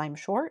me because I'm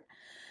short.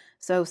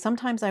 So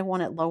sometimes I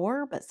want it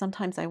lower, but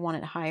sometimes I want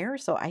it higher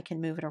so I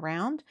can move it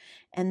around.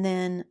 And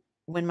then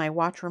when my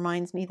watch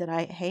reminds me that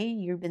hey,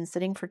 you've been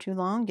sitting for too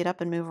long, get up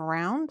and move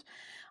around,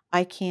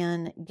 I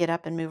can get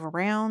up and move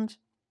around.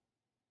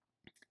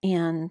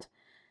 And,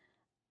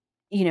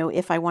 you know,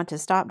 if I want to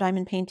stop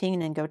diamond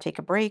painting and go take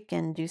a break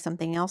and do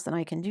something else, then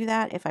I can do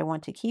that. If I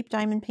want to keep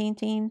diamond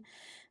painting,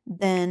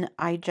 then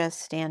I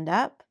just stand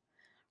up,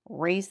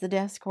 raise the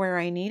desk where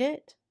I need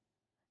it.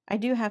 I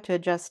do have to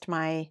adjust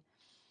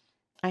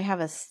I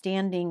have a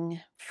standing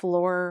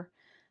floor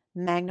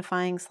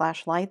magnifying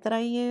 / light that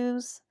I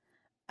use.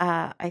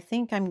 I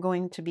think I'm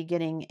going to be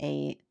getting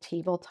a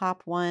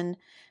tabletop one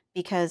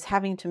because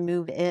having to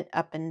move it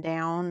up and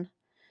down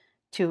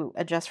to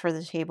adjust for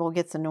the table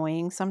gets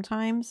annoying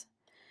sometimes.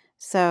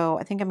 So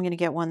I think I'm going to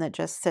get one that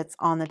just sits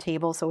on the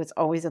table so it's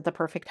always at the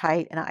perfect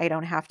height and I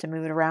don't have to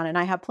move it around. And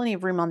I have plenty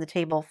of room on the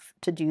table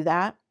to do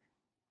that.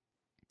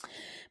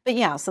 But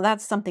yeah, so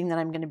that's something that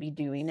I'm going to be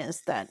doing,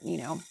 is that,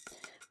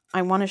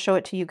 I want to show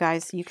it to you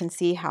guys so you can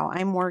see how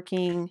I'm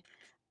working.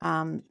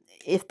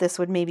 If this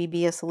would maybe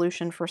be a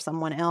solution for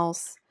someone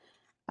else.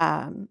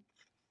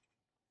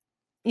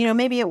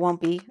 Maybe it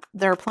won't be.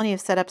 There are plenty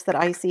of setups that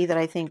I see that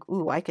I think,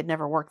 ooh, I could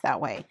never work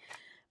that way.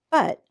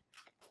 But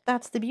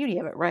that's the beauty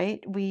of it,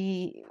 right?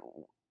 We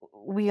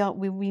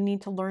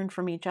need to learn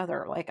from each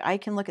other. Like, I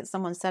can look at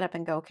someone's setup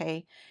and go,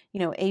 okay,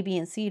 A, B,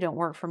 and C don't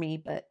work for me,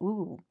 but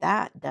ooh,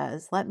 that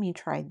does. Let me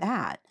try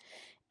that.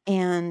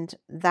 And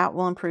that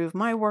will improve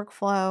my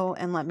workflow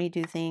and let me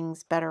do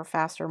things better,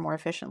 faster, more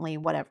efficiently,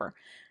 whatever.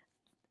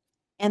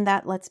 And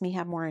that lets me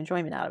have more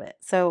enjoyment out of it.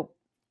 So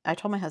I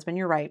told my husband,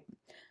 you're right.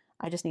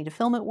 I just need to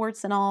film it,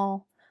 warts and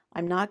all.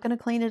 I'm not going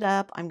to clean it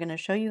up. I'm going to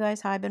show you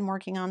guys how I've been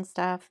working on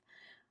stuff.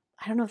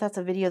 I don't know if that's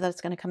a video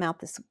that's going to come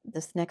out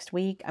this next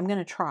week. I'm going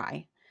to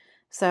try.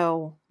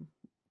 So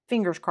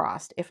fingers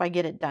crossed if I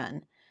get it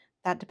done.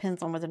 That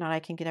depends on whether or not I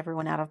can get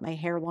everyone out of my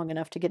hair long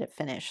enough to get it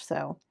finished.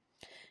 So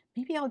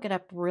maybe I'll get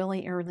up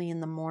really early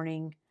in the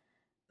morning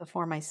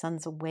before my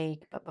son's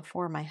awake, but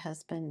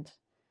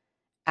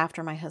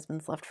after my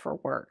husband's left for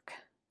work.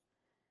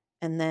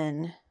 And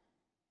then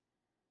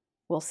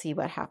we'll see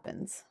what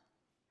happens.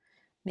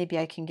 Maybe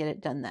I can get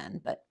it done then,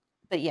 but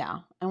yeah,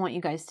 I want you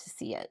guys to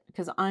see it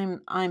because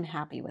I'm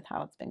happy with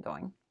how it's been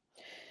going.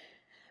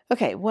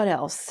 Okay, what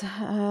else?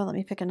 Let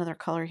me pick another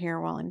color here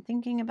while I'm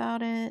thinking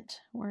about it.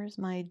 Where's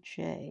my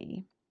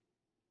J?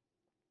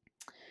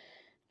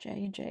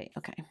 J.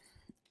 Okay.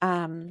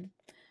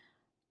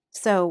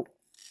 So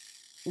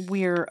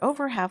we're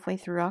over halfway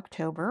through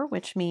October,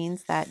 which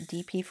means that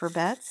DP for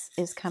Vets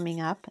is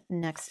coming up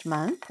next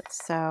month.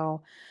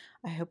 So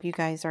I hope you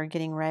guys are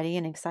getting ready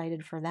and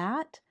excited for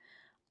that.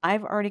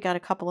 I've already got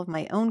a couple of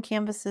my own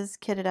canvases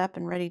kitted up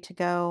and ready to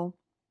go.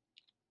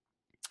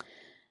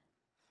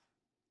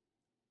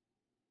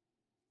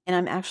 And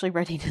I'm actually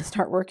ready to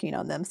start working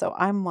on them. So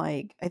I'm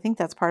like, I think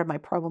that's part of my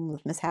problem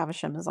with Miss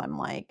Havisham is I'm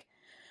like,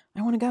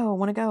 I want to go, I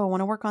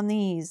want to work on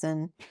these.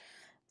 And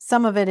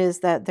some of it is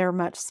that they're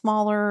much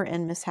smaller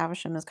and Miss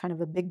Havisham is kind of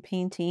a big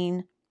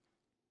painting.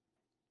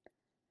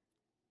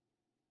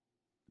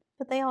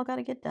 But they all got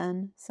to get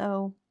done.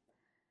 So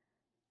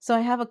I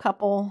have a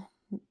couple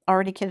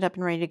already kitted up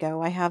and ready to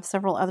go. I have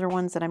several other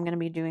ones that I'm going to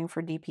be doing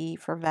for DP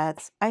for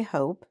Vets, I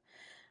hope.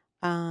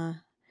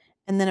 And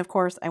then, of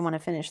course, I want to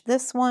finish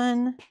this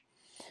one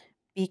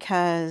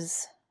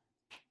because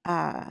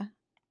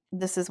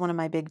this is one of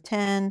my Big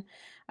 10.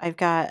 I've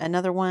got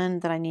another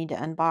one that I need to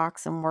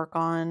unbox and work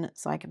on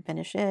so I can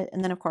finish it.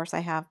 And then, of course,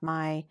 I have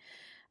my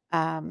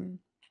Heaven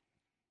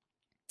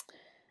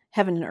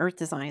and Earth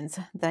designs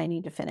that I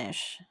need to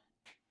finish.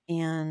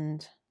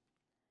 And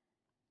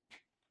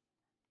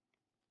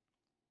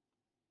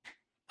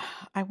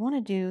I want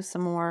to do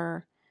some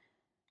more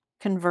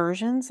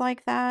conversions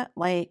like that.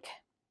 Like,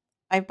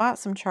 I bought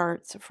some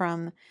charts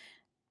from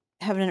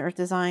Heaven and Earth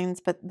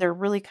Designs, but they're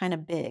really kind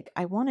of big.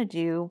 I want to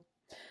do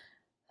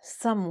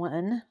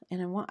someone,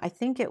 and I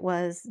think it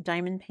was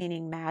Diamond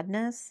Painting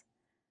Madness,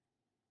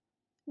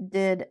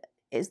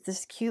 is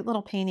this cute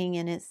little painting,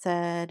 and it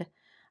said,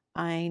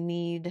 I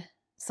need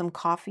some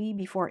coffee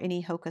before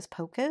any hocus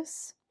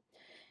pocus.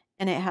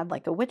 And it had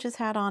like a witch's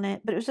hat on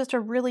it, but it was just a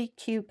really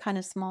cute kind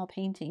of small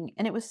painting.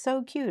 And it was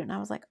so cute. And I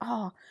was like,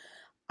 oh,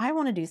 I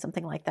want to do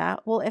something like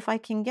that. Well, if I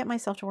can get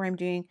myself to where I'm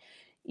doing,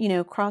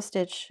 cross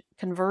stitch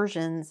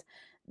conversions,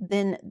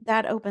 then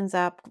that opens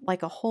up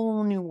like a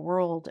whole new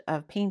world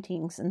of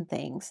paintings and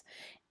things.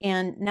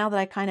 And now that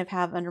I kind of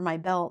have under my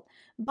belt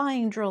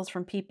buying drills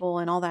from people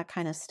and all that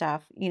kind of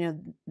stuff,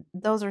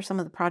 those are some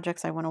of the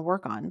projects I want to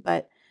work on.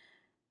 But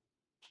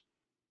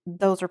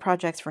those are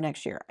projects for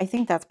next year. I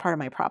think that's part of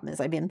my problem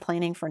is I've been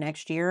planning for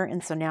next year.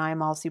 And so now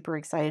I'm all super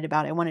excited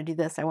about it. I want to do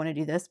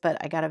this,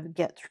 but I got to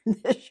get through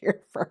this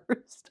year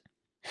first.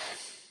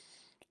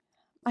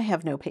 I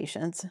have no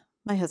patience.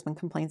 My husband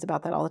complains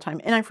about that all the time.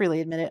 And I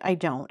freely admit it, I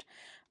don't.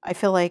 I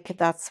feel like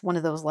that's one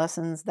of those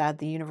lessons that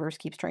the universe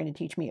keeps trying to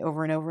teach me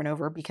over and over and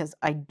over because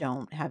I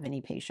don't have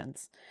any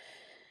patience.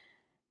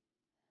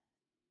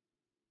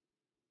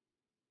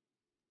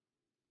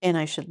 And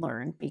I should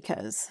learn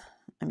because,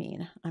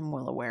 I'm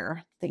well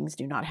aware things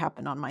do not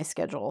happen on my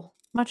schedule,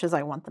 much as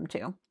I want them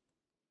to.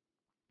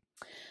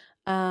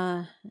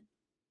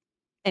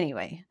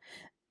 Anyway,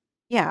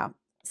 yeah.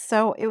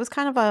 So it was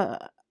kind of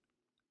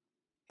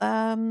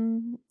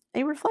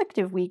a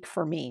reflective week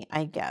for me,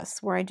 I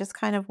guess, where I just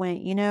kind of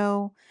went,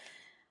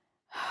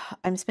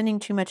 I'm spending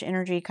too much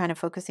energy kind of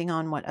focusing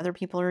on what other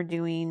people are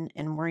doing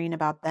and worrying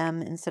about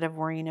them instead of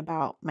worrying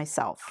about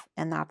myself.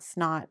 And that's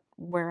not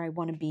where I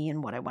want to be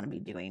and what I want to be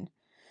doing.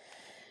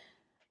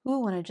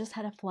 Ooh, and I just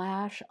had a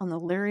flash on the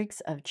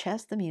lyrics of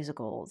Chess the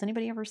Musical. Has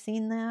anybody ever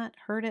seen that?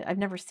 Heard it? I've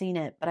never seen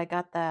it, but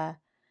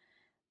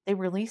they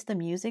released the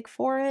music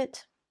for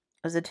it.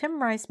 It was a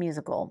Tim Rice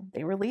musical.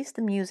 They released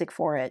the music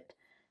for it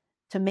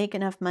to make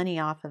enough money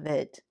off of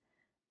it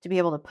to be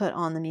able to put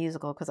on the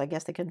musical because I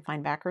guess they couldn't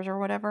find backers or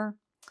whatever.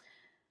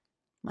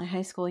 My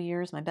high school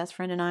years, my best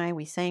friend and I,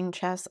 we sang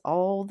chess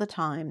all the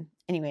time.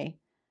 Anyway,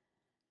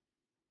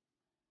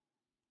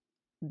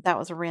 that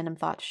was a random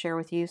thought to share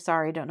with you.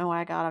 Sorry, don't know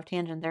why I got off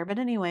tangent there. But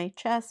anyway,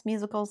 chess,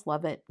 musicals,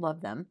 love it.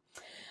 Love them.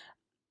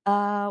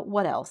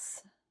 What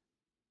else?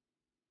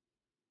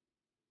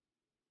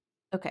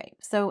 Okay,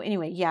 so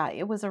anyway, yeah,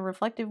 it was a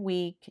reflective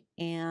week.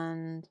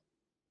 And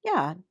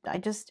yeah, I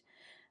just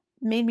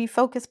made me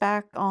focus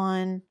back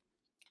on,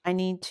 I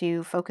need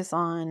to focus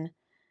on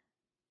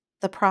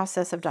the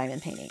process of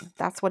diamond painting.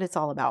 That's what it's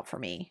all about for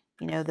me.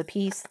 You know, the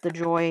peace, the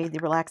joy, the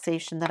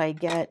relaxation that I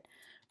get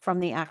from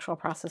the actual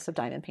process of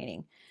diamond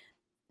painting.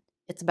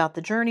 It's about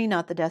the journey,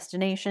 not the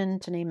destination,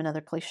 to name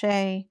another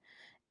cliche.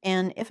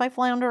 And if I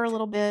flounder a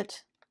little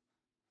bit,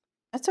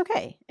 that's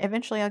okay.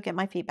 Eventually I'll get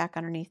my feet back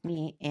underneath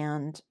me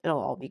and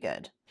it'll all be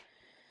good.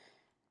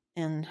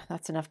 And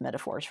that's enough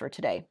metaphors for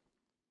today.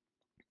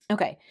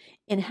 Okay,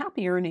 in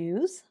happier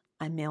news,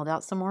 I mailed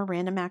out some more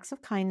random acts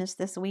of kindness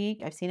this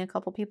week. I've seen a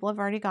couple people have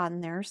already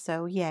gotten there,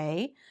 so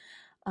yay.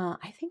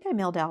 I think I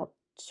mailed out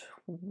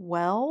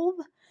 12.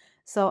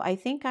 So I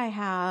think I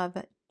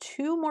have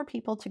 2 more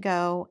people to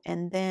go,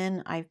 and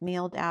then I've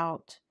mailed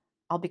out,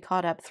 I'll be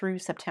caught up through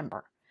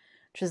September,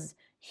 which is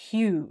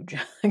huge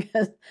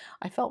because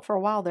I felt for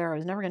a while there I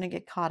was never going to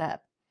get caught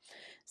up.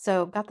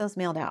 So got those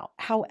mailed out.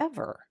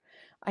 However,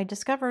 I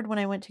discovered when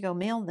I went to go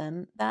mail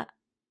them that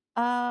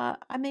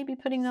I may be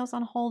putting those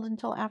on hold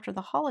until after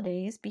the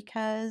holidays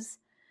because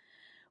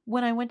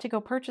when I went to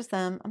go purchase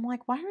them, I'm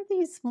like, why are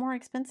these more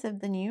expensive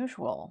than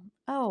usual?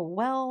 Oh,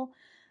 well,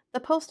 the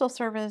Postal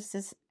Service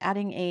is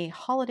adding a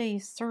holiday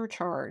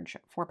surcharge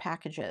for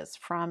packages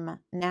from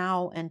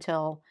now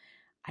until,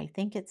 I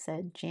think it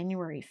said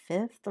January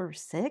 5th or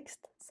 6th,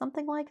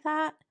 something like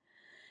that.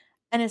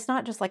 And it's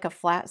not just like a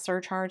flat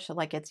surcharge, so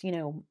like it's,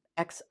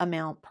 X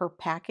amount per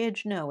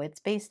package. No, it's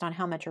based on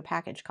how much your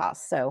package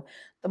costs. So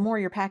the more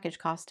your package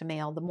costs to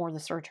mail, the more the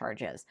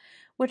surcharge is,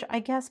 which I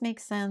guess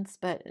makes sense,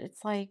 but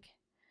it's like,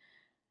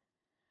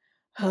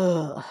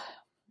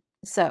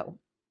 so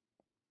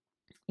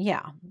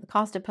yeah, the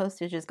cost of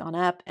postage has gone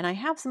up and I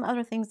have some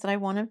other things that I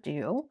want to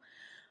do.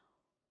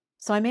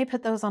 So I may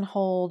put those on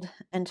hold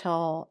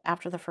until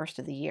after the first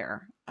of the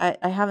year.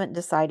 I haven't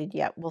decided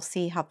yet. We'll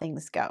see how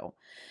things go.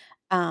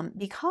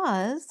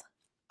 Because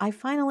I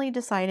finally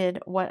decided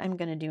what I'm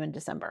going to do in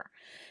December.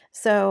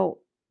 So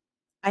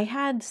I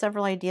had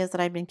several ideas that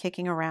I'd been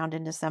kicking around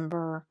in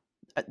December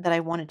that I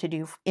wanted to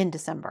do in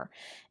December.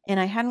 And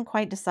I hadn't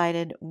quite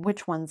decided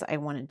which ones I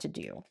wanted to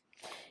do.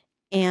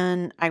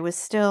 And I was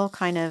still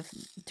kind of,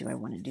 do I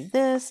want to do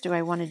this? Do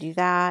I want to do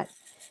that?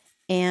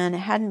 And I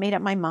hadn't made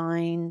up my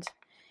mind.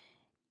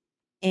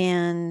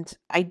 And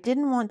I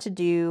didn't want to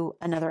do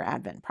another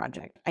Advent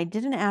project. I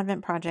did an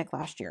Advent project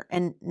last year.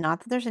 And not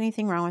that there's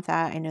anything wrong with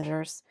that. I know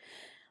there's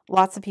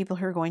lots of people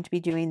who are going to be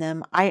doing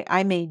them.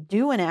 I may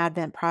do an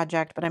Advent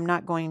project, but I'm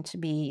not going to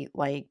be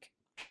like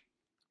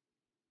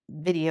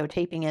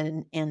videotaping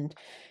it and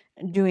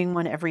doing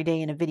one every day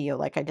in a video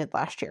like I did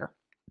last year.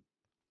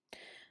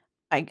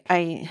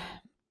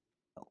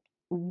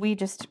 We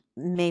just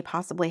may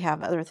possibly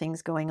have other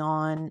things going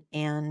on,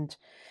 and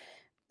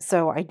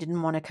so I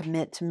didn't want to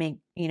commit to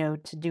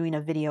to doing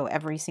a video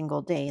every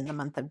single day in the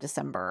month of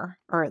December,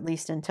 or at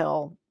least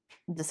until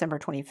December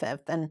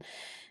 25th. And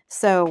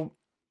so,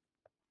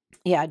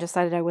 yeah, I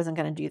decided I wasn't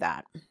going to do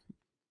that.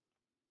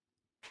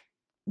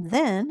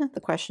 Then the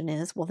question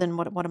is, well, then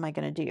what am I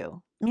going to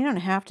do? You don't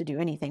have to do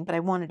anything, but I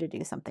wanted to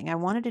do something. I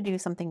wanted to do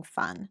something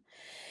fun.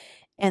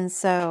 And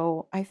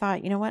so I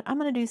thought, you know what? I'm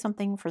going to do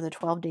something for the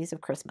 12 days of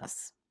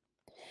Christmas.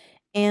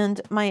 And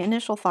my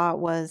initial thought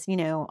was,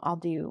 I'll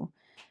do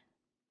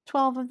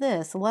 12 of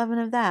this, 11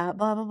 of that,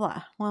 blah, blah,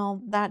 blah.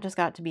 Well, that just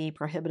got to be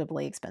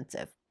prohibitively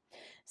expensive.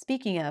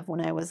 Speaking of,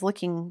 when I was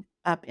looking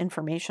up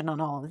information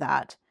on all of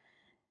that,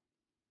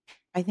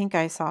 I think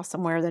I saw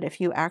somewhere that if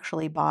you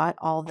actually bought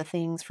all the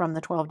things from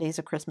the 12 Days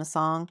of Christmas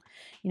song,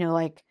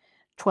 like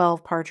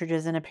 12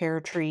 partridges in a pear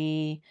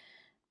tree,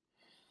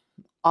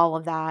 all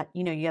of that,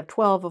 you have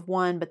 12 of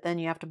one, but then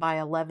you have to buy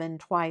 11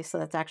 twice. So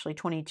that's actually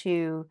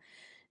 22,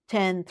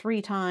 10,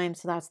 3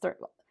 times. So that's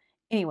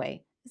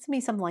anyway, it's going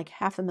to be something like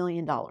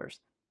 $500,000.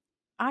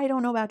 I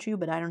don't know about you,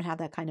 but I don't have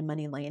that kind of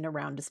money laying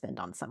around to spend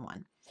on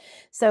someone.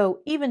 So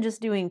even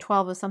just doing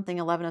 12 of something,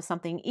 11 of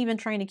something, even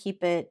trying to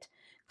keep it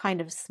kind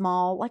of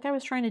small, like I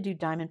was trying to do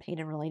diamond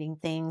painting relating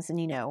things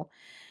and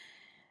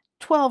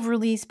 12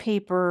 release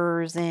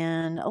papers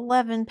and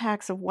 11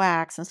 packs of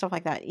wax and stuff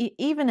like that.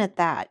 Even at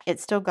that, it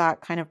still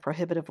got kind of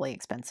prohibitively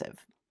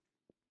expensive.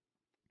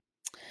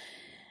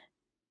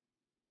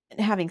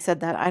 Having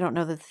said that, I don't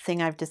know that the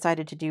thing I've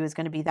decided to do is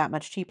going to be that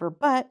much cheaper,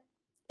 but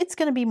it's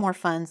going to be more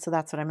fun, so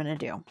that's what I'm going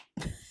to do.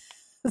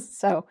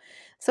 So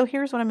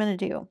here's what I'm going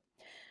to do.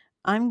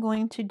 I'm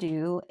going to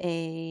do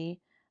a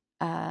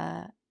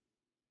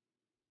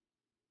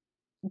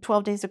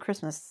 12 Days of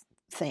Christmas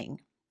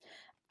thing.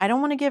 I don't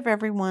want to give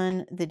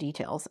everyone the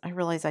details. I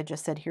realize I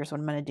just said, here's what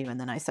I'm going to do. And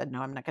then I said, no,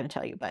 I'm not going to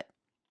tell you, but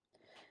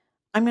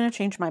I'm going to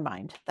change my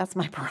mind. That's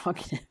my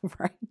prerogative,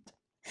 right?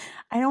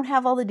 I don't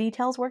have all the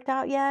details worked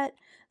out yet,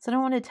 so I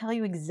don't want to tell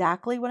you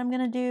exactly what I'm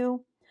going to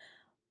do,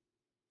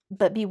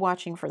 but be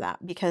watching for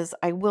that because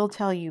I will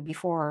tell you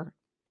before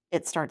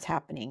it starts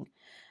happening.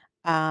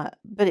 But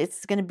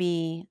it's going to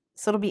be,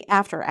 so it'll be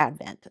after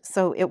Advent.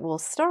 So it will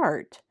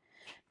start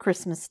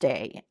Christmas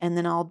Day, and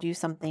then I'll do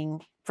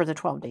something for the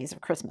 12 days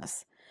of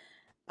Christmas.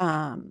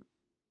 I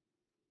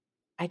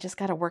just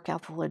got to work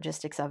out the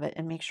logistics of it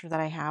and make sure that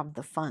I have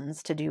the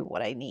funds to do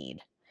what I need.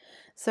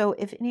 So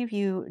if any of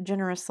you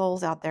generous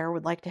souls out there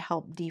would like to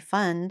help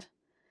defund,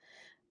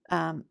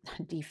 would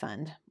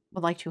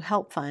like to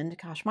help fund,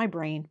 gosh, my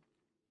brain,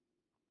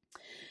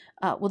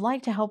 would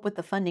like to help with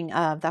the funding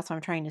of, that's what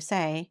I'm trying to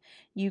say,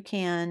 you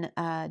can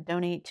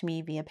donate to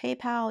me via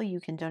PayPal,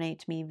 you can donate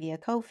to me via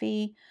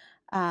Ko-fi,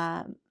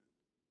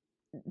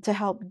 to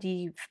help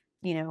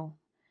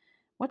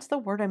what's the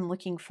word I'm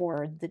looking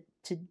for?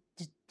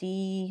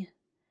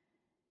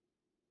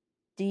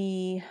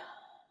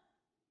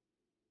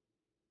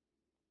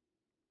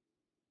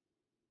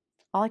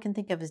 All I can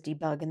think of is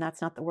debug, and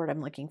that's not the word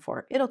I'm looking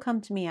for. It'll come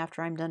to me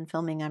after I'm done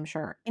filming, I'm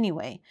sure.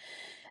 Anyway,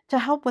 to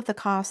help with the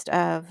cost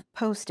of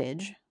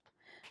postage,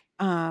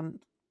 not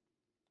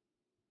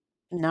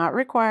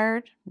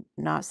required,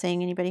 not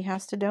saying anybody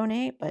has to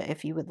donate, but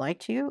if you would like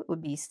to, it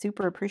would be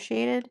super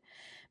appreciated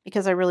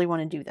because I really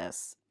want to do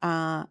this.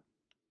 And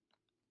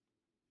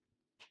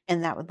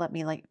that would let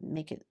me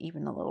make it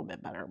even a little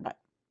bit better. But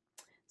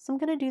so I'm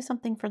going to do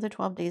something for the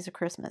 12 days of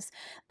Christmas.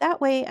 That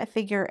way I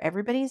figure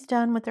everybody's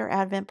done with their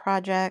Advent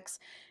projects.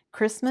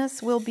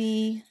 Christmas will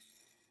be,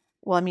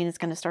 well, I mean, it's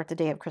going to start the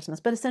day of Christmas,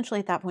 but essentially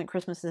at that point,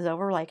 Christmas is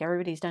over. Like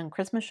everybody's done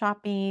Christmas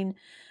shopping.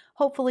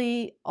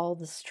 Hopefully all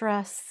the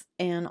stress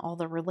and all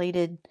the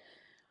related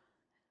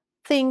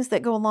things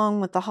that go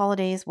along with the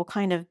holidays will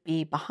kind of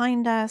be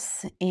behind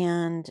us.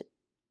 And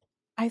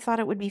I thought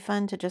it would be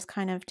fun to just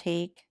kind of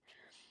take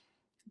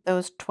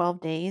those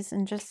 12 days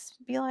and just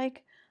be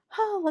like,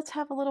 oh, let's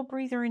have a little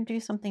breather and do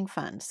something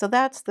fun. So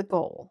that's the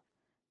goal.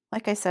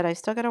 Like I said, I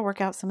still got to work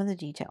out some of the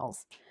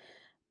details,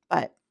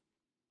 but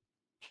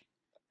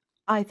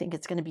I think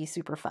it's going to be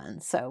super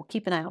fun. So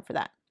keep an eye out for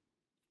that.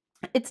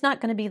 It's not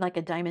going to be like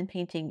a diamond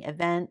painting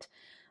event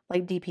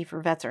like DP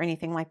for Vets or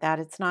anything like that.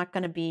 It's not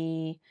going to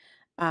be,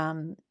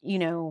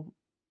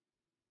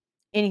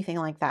 anything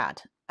like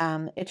that.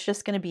 It's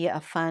just going to be a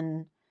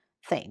fun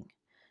thing.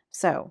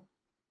 So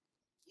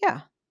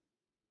yeah,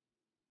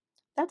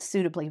 that's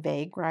suitably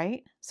vague,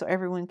 right? So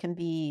everyone can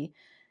be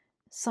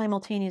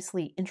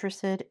simultaneously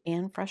interested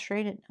and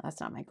frustrated.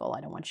 That's not my goal.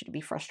 I don't want you to be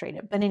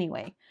frustrated. But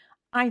anyway,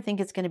 I think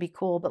it's going to be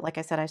cool. But like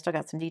I said, I still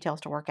got some details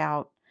to work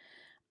out.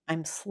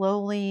 I'm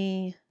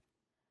slowly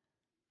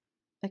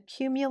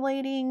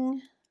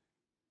accumulating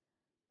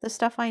the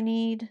stuff I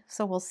need.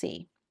 So we'll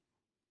see.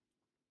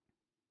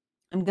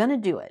 I'm going to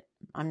do it.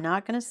 I'm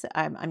not going to say,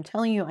 I'm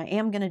telling you, I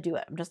am going to do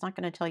it. I'm just not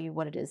going to tell you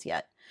what it is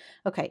yet.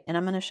 Okay. And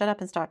I'm going to shut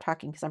up and stop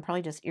talking because I'm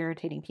probably just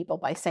irritating people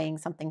by saying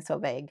something so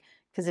vague.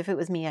 Because if it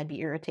was me, I'd be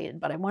irritated,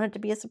 but I want it to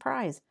be a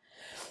surprise.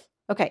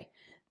 Okay.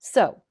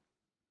 So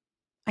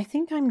I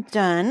think I'm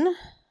done.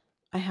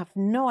 I have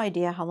no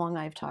idea how long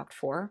I've talked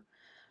for.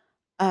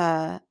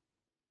 But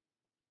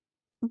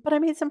I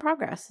made some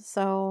progress.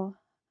 So,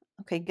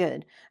 okay,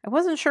 good. I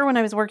wasn't sure when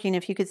I was working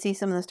if you could see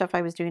some of the stuff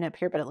I was doing up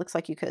here, but it looks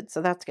like you could.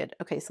 So that's good.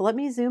 Okay, so let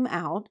me zoom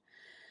out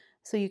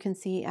so you can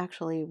see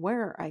actually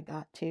where I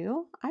got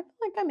to. I feel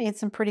like I made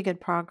some pretty good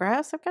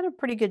progress. I've got a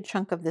pretty good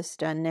chunk of this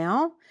done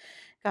now.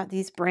 Got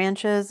these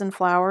branches and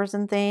flowers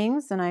and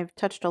things, and I've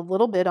touched a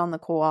little bit on the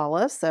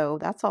koala, so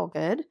that's all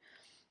good.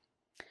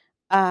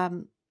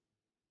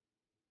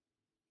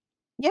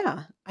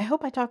 Yeah, I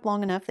hope I talked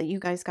long enough that you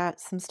guys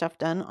got some stuff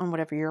done on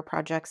whatever your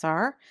projects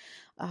are.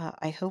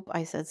 I hope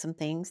I said some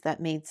things that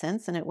made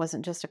sense and it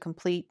wasn't just a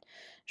complete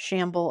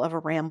shamble of a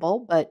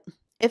ramble. But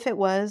if it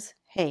was,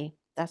 hey,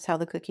 that's how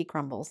the cookie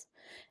crumbles.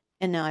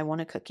 And now I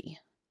want a cookie.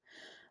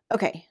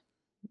 Okay,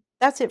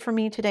 that's it for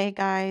me today,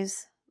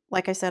 guys.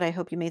 Like I said, I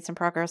hope you made some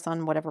progress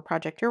on whatever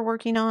project you're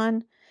working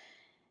on.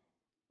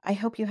 I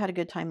hope you had a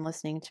good time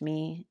listening to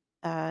me.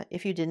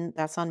 If you didn't,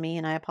 that's on me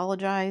and I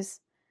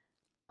apologize.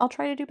 I'll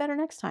try to do better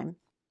next time.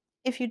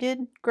 If you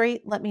did,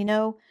 great, let me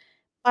know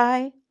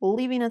by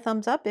leaving a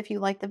thumbs up if you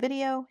like the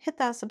video, hit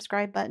that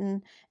subscribe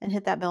button, and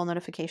hit that bell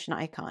notification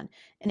icon.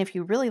 And if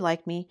you really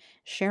like me,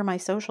 share my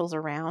socials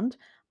around.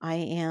 I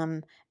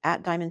am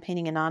at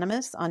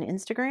diamondpaintinganonymous on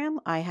Instagram.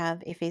 I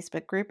have a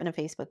Facebook group and a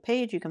Facebook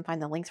page. You can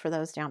find the links for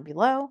those down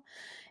below.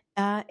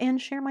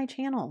 And share my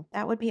channel.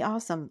 That would be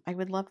awesome. I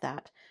would love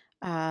that.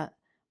 The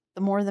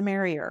more the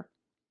merrier.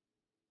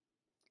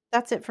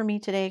 That's it for me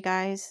today,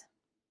 guys.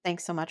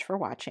 Thanks so much for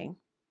watching.